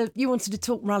wanted to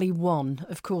talk Rally 1.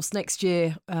 Of course, next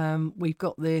year we've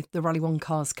got the Rally 1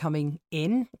 cars coming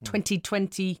in.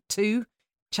 2022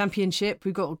 championship.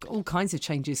 We've got all kinds of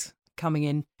changes coming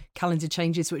in, calendar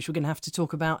changes, which we're going to have to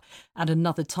talk about at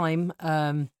another time.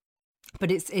 But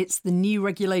it's the new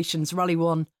regulations, Rally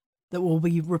 1, that will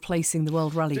be replacing the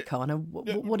World Rally Car. Now,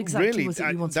 what exactly was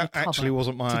it you wanted to cover? That actually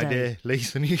wasn't my idea,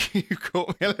 Lisa, and you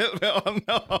caught me a little bit on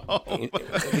that.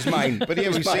 It was mine. But yeah,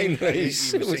 we've seen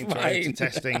mine.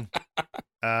 testing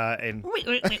in...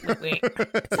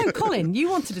 So, Colin, you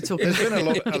wanted to talk about...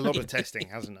 There's been a lot of testing,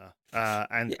 hasn't there?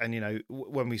 And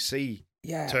when we see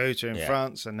Toyota in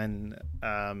France, and then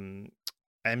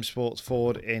M Sports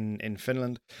Ford in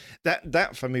Finland.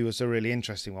 That for me was a really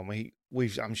interesting one.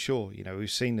 I'm sure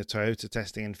we've seen the Toyota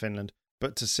testing in Finland,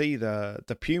 but to see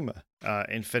the Puma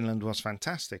in Finland was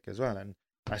fantastic as well. And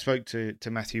I spoke to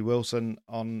Matthew Wilson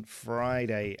on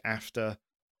Friday after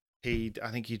I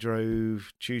think he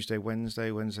drove Tuesday,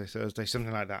 Wednesday, Thursday,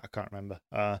 something like that. I can't remember.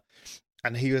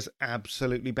 And he was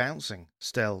absolutely bouncing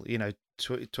still,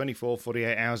 24,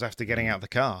 48 hours after getting out of the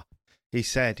car. He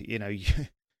said,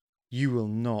 you will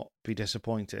not be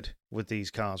disappointed with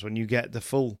these cars when you get the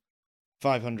full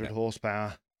 500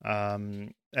 horsepower.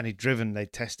 And they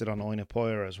tested on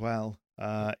Oinopoja as well.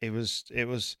 It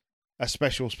was a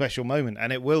special moment,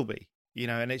 and it will be,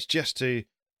 and it's just to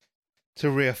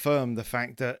reaffirm the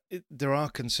fact that there are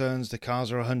concerns. The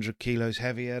cars are 100 kilos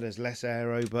heavier. There's less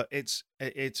aero, but it's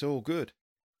all good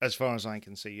as far as I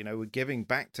can see. We're giving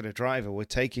back to the driver. We're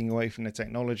taking away from the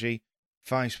technology.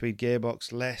 5-speed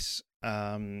gearbox, less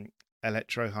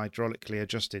electro-hydraulically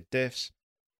adjusted diffs.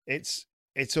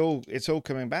 It's all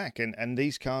coming back, and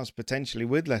these cars potentially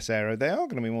with less aero, they are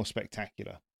going to be more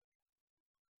spectacular.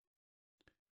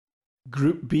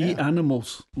 Group B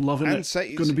animals, loving it.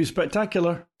 Going to be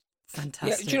spectacular.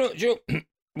 Fantastic. Yeah, do you know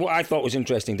what I thought was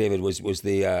interesting, David, was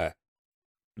the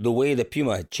way the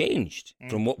Puma had changed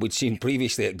from what we'd seen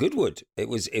previously at Goodwood. It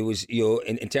was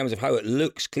in terms of how it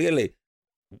looks. Clearly,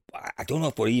 I don't know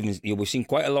if we're even we've seen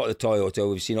quite a lot of the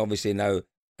Toyota. We've seen obviously now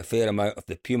a fair amount of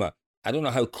the Puma. I don't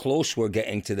know how close we're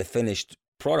getting to the finished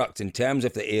product in terms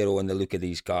of the aero and the look of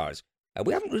these cars.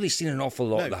 We haven't really seen an awful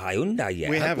lot of the Hyundai yet.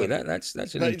 We haven't. That's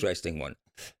an interesting one.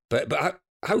 But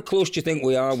how close do you think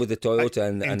we are with the Toyota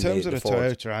and in terms of the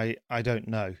Ford? Toyota? I don't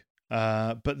know.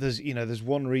 But there's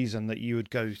one reason that you would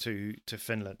go to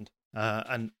Finland,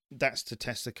 and that's to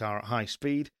test the car at high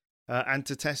speed and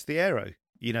to test the aero.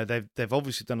 They've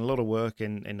obviously done a lot of work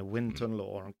in the wind tunnel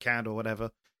or on CAD or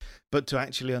whatever, but to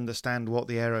actually understand what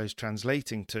the aero is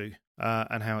translating to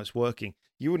and how it's working,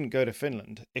 you wouldn't go to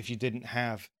Finland if you didn't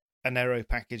have an aero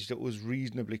package that was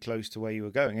reasonably close to where you were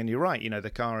going. And you're right,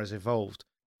 the car has evolved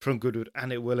from Goodwood,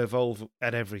 and it will evolve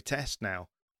at every test now.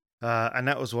 And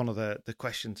that was one of the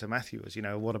questions to Matthew was,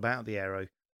 what about the aero?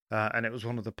 And it was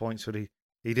one of the points that he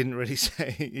didn't really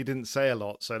say. He didn't say a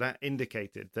lot, so that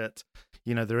indicated that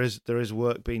there is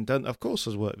work being done. Of course,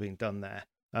 there's work being done there.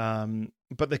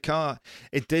 But the car,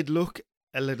 it did look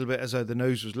a little bit as though the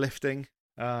nose was lifting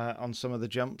on some of the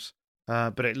jumps,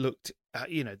 but it looked,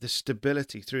 the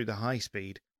stability through the high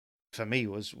speed for me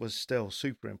was still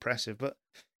super impressive. But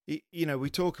we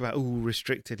talk about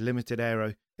restricted, limited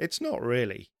aero. It's not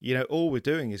really. All we're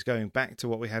doing is going back to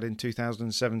what we had in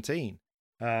 2017,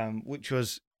 which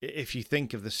was, if you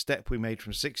think of the step we made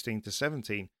from 16 to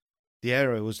 17, the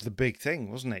aero was the big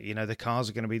thing, wasn't it? The cars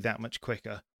are going to be that much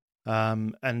quicker.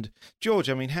 And George,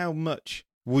 how much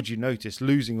would you notice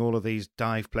losing all of these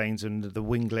dive planes and the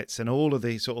winglets and all of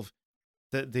the sort of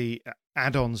the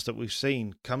add-ons that we've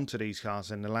seen come to these cars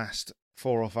in the last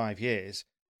 4 or 5 years?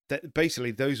 That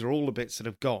basically those are all the bits that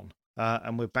have gone,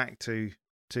 and we're back to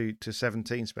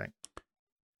 17 spec.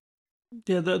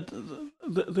 Yeah,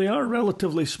 they are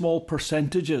relatively small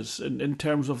percentages in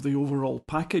terms of the overall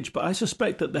package, but I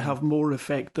suspect that they have more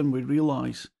effect than we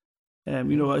realise. As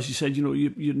you said,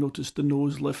 you noticed the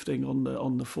nose lifting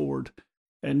on the Ford,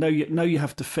 and now you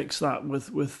have to fix that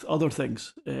with other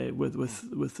things,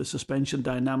 with the suspension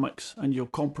dynamics, and you'll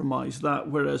compromise that.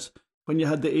 Whereas when you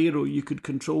had the aero, you could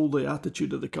control the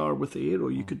attitude of the car with the aero.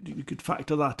 You could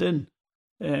factor that in,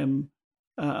 and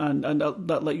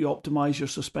that let you optimize your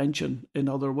suspension in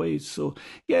other ways. So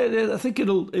yeah, I think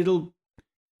it'll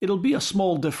be a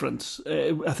small difference.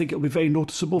 I think it'll be very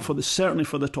noticeable certainly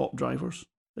for the top drivers.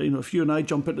 If you and I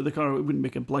jump into the car, it wouldn't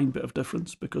make a blind bit of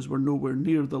difference because we're nowhere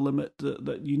near the limit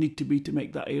that you need to be to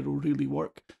make that aero really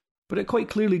work. But it quite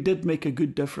clearly did make a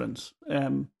good difference.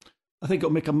 I think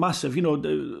it'll make a massive,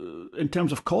 in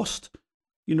terms of cost,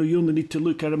 you only need to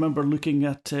look. I remember looking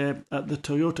at the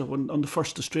Toyota on the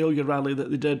first Australia rally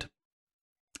that they did.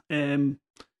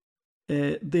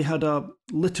 They had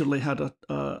literally had a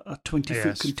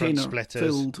 20-foot container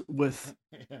filled with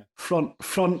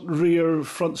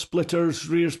front splitters,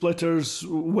 rear splitters,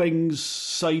 wings,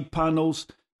 side panels.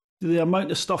 The amount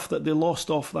of stuff that they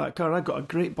lost off that car. I got a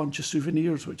great bunch of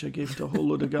souvenirs, which I gave to a whole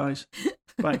load of guys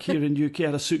back here in UK. I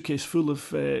had a suitcase full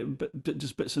of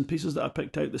just bits and pieces that I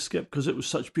picked out the skip because it was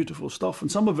such beautiful stuff.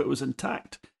 And some of it was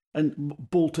intact and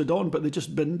bolted on, but they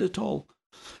just binned it all.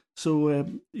 So,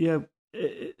 it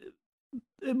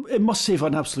must save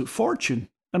an absolute fortune.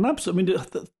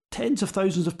 Tens of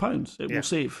thousands of pounds it will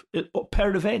save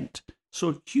per event.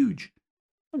 So huge.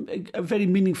 Very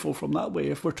meaningful from that way.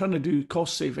 If we're trying to do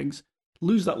cost savings,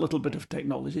 lose that little bit of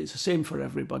technology. It's the same for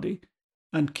everybody,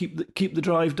 and keep the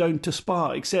drive down to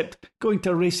Spa. Except going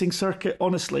to a racing circuit,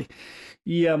 honestly,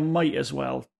 you might as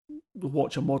well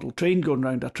watch a model train going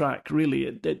around a track.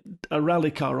 Really, a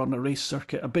rally car on a race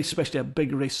circuit, especially a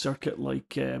big race circuit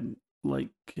like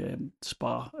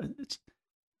Spa. It's,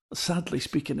 sadly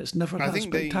speaking, it's never that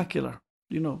spectacular.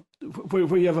 You know,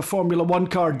 where you have a Formula One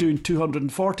car doing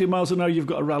 240 miles an hour, you've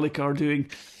got a rally car doing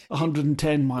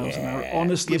 110 miles an hour.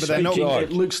 Honestly speaking,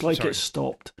 it looks like it's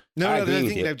stopped. No, I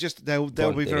think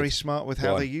they'll be very smart with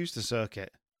how they use the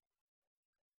circuit.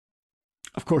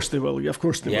 Of course they will. Of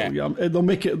course they will. Yeah. They'll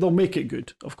make it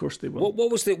good. Of course they will.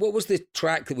 What was the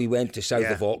track that we went to south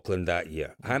of Auckland that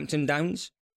year? Hampton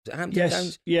Downs? Was it Hampton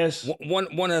Downs? Yes.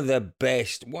 One of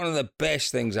the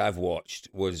best things I've watched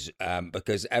was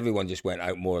because everyone just went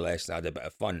out more or less and had a bit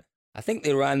of fun. I think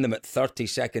they ran them at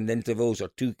 30-second intervals or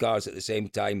two cars at the same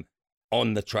time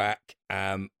on the track,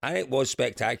 and it was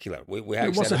spectacular. It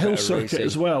was a hill circuit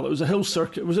as well. It was a hill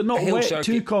circuit. Was it not wet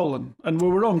too, Colin? And we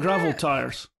were on gravel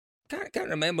tyres. Can't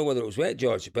remember whether it was wet,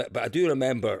 George, but I do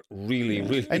remember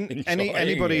really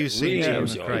anybody who's seen Jim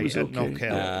McRae at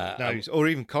Knockhill knows, or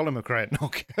even Colin McRae at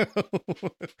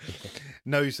Knockhill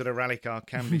knows that a rally car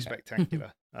can be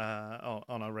spectacular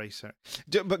on a racer.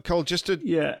 But Cole, just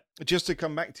to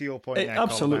come back to your point,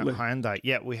 absolutely, Cole, about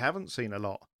Hyundai, we haven't seen a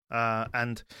lot.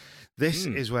 And this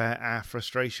is where our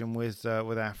frustration with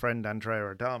our friend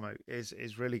Andrea Adamo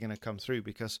is really going to come through,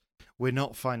 because we're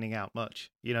not finding out much.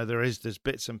 You know, there's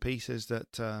bits and pieces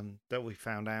that we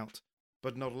found out,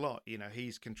 but not a lot. You know,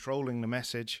 he's controlling the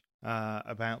message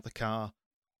about the car.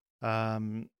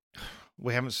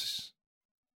 We haven't.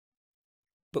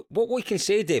 But what we can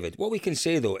say, David,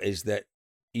 though, is that,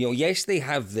 you know, yes, they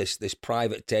have this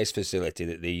private test facility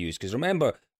that they use, because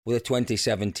remember with a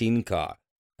 2017 car.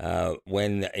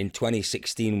 When in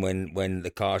 2016, when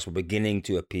the cars were beginning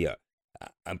to appear,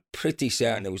 I'm pretty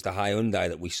certain it was the Hyundai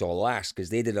that we saw last, because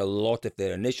they did a lot of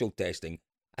their initial testing.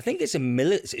 I think it's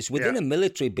within a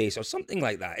military base or something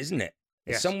like that, isn't it?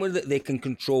 It's somewhere that they can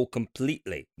control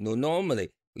completely. No,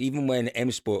 normally, even when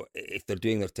M Sport, if they're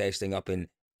doing their testing up in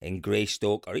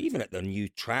Greystoke or even at their new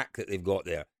track that they've got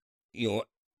there, you know,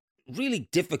 really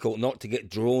difficult not to get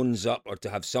drones up or to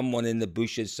have someone in the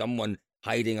bushes, someone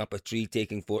hiding up a tree,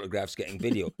 taking photographs, getting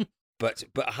video. But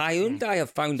Hyundai have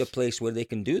found a place where they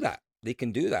can do that.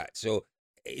 So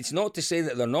it's not to say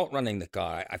that they're not running the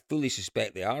car. I fully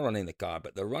suspect they are running the car,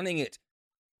 but they're running it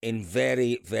in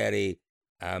very, very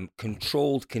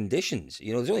controlled conditions.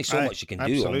 You know, there's only so much you can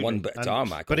do on one bit of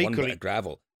tarmac or one bit of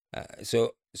gravel.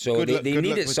 So they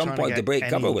need at some point to break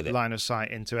cover with it. Line of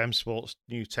sight into M Sport's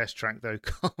new test track, though.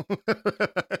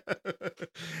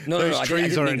 Those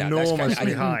trees are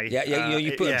enormously high. Yeah.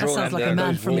 You put a drone sounds like a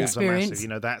man from experience. You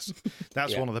know, that's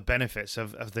one of the benefits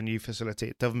of the new facility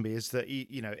at Dovenby, is that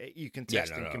you can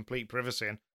test in complete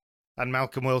privacy, and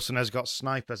Malcolm Wilson has got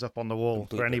snipers up on the wall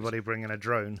for anybody bringing a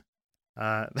drone.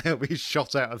 They'll be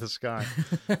shot out of the sky.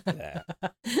 Yeah.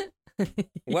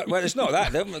 Well, it's not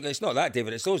that. It's not that,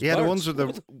 David. It's those birds. The ones with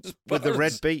the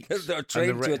red beaks. They're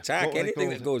trained to attack anything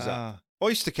that goes up.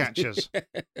 Oyster catchers.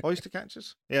 Oyster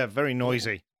catchers? Yeah, very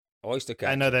noisy. Oyster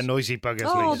catchers. I know they're noisy buggers.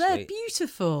 Oh, they're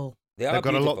beautiful. They've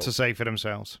got a lot to say for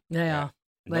themselves. They are.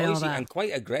 They noisy are that. And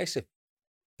quite aggressive.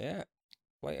 Yeah,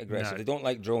 quite aggressive. No. They don't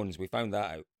like drones. We found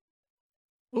that out.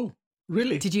 Oh,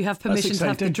 really? Did you have permission to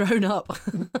have the drone up?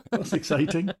 That's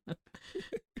exciting.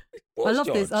 I love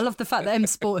this. I love the fact that M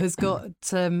Sport has got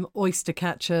oyster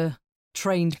catcher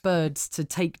trained birds to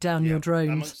take down your drones,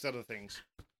 amongst other things.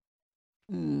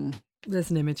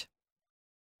 There's an image.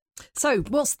 So,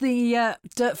 what's the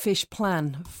Dirtfish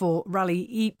plan for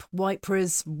Rally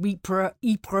Ypres,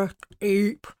 Ypres?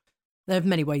 There are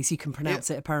many ways you can pronounce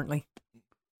it, apparently.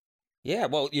 Yeah,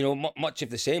 well, you know, much of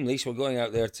the same, Lise. We're going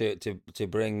out there to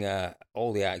bring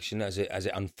all the action as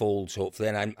it unfolds, hopefully,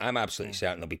 and I'm absolutely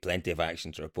certain there'll be plenty of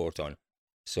action to report on.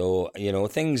 So, you know,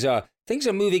 things are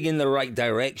moving in the right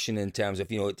direction in terms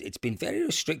of, you know, it's been very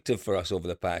restrictive for us over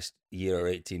the past year or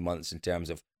 18 months in terms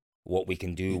of what we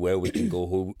can do, where we can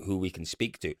go, who we can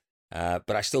speak to.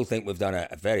 But I still think we've done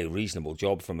a very reasonable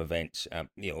job from events.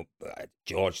 You know,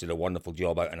 George did a wonderful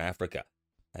job out in Africa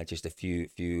just a few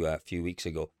weeks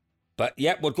ago. But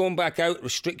yeah, we're going back out.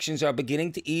 Restrictions are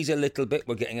beginning to ease a little bit.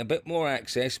 We're getting a bit more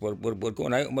access. We're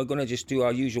going out and we're going to just do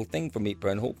our usual thing from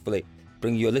Ypres and hopefully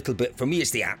bring you a little bit. For me,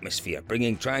 it's the atmosphere.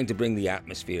 Trying to bring the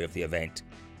atmosphere of the event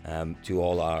to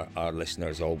all our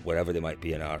listeners, or wherever they might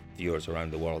be, and our viewers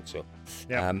around the world. So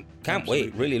can't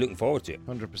wait. Really looking forward to it.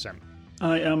 100%.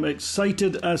 I am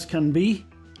excited as can be.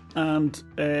 and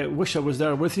wish I was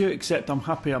there with you, except I'm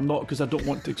happy I'm not, because I don't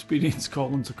want to experience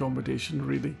Colin's accommodation,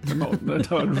 really. I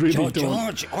really don't.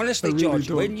 George, honestly, really George,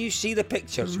 don't. when you see the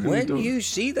pictures,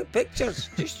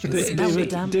 just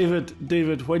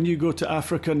David, when you go to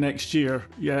Africa next year,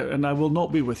 and I will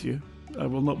not be with you. I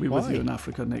will not be with you in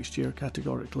Africa next year,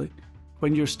 categorically.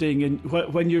 When you're staying in your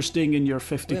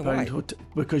 £50 hotel,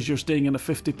 because you're staying in a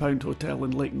 £50 hotel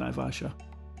in Lake Naivasha.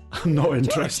 I'm not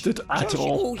interested at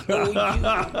all. You've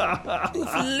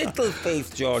little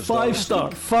faith, George. Five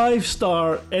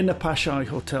star in a Pashai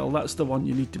hotel. That's the one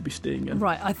you need to be staying in.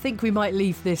 Right, I think we might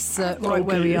leave this right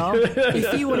where we are.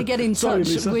 If you want to get in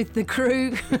touch with the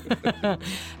crew,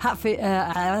 at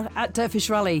Dirtfish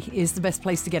Rally is the best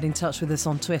place to get in touch with us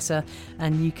on Twitter,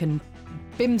 and you can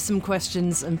bim some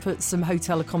questions and put some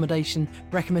hotel accommodation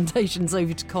recommendations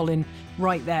over to Colin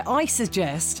right there. I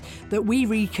suggest that we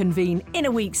reconvene in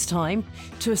a week's time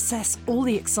to assess all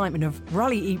the excitement of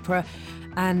Rally Ypres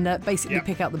and basically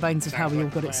pick out the bones of how we all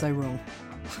got it so wrong.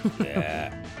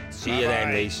 Yeah. See you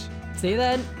then, Reese. See you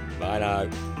then. Bye now.